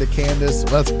hand to Candace.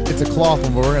 Well, it's a cloth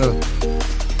one, but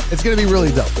it's going to be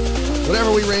really dope.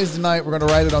 Whatever we raise tonight, we're going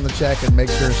to write it on the check and make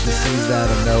sure she sees that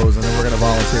and knows, and then we're going to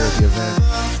volunteer at the event.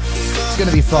 It's going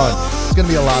to be fun. It's going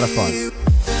to be a lot of fun.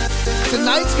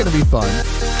 Tonight's going to be fun.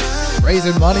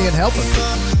 Raising money and helping people.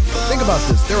 Think about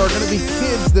this. There are going to be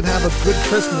kids that have a good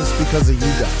Christmas because of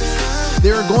you guys.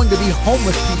 There are going to be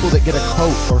homeless people that get a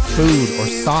coat or food or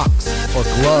socks or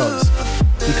gloves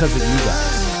because of you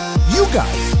guys. You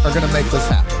guys are going to make this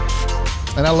happen.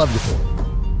 And I love you for it.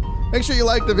 Make sure you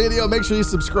like the video. Make sure you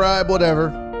subscribe,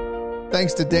 whatever.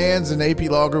 Thanks to Dan's and AP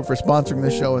Law Group for sponsoring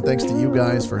this show. And thanks to you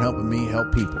guys for helping me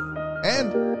help people.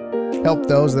 And help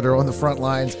those that are on the front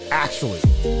lines actually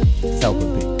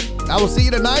helping people. I will see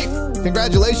you tonight.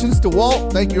 Congratulations to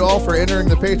Walt. Thank you all for entering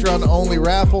the Patreon-only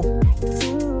raffle.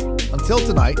 Until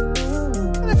tonight.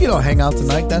 And if you don't hang out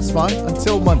tonight, that's fine.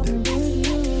 Until Monday.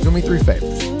 Do me 3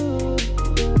 favors.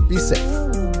 Be safe.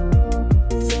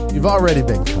 You've already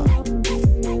been kind.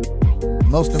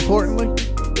 Most importantly,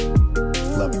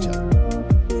 love each other.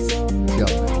 Go,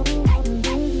 man.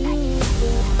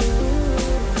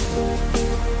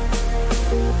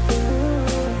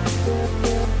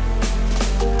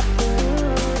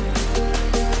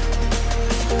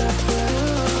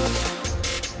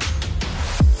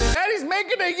 And he's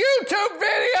making a YouTube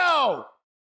video!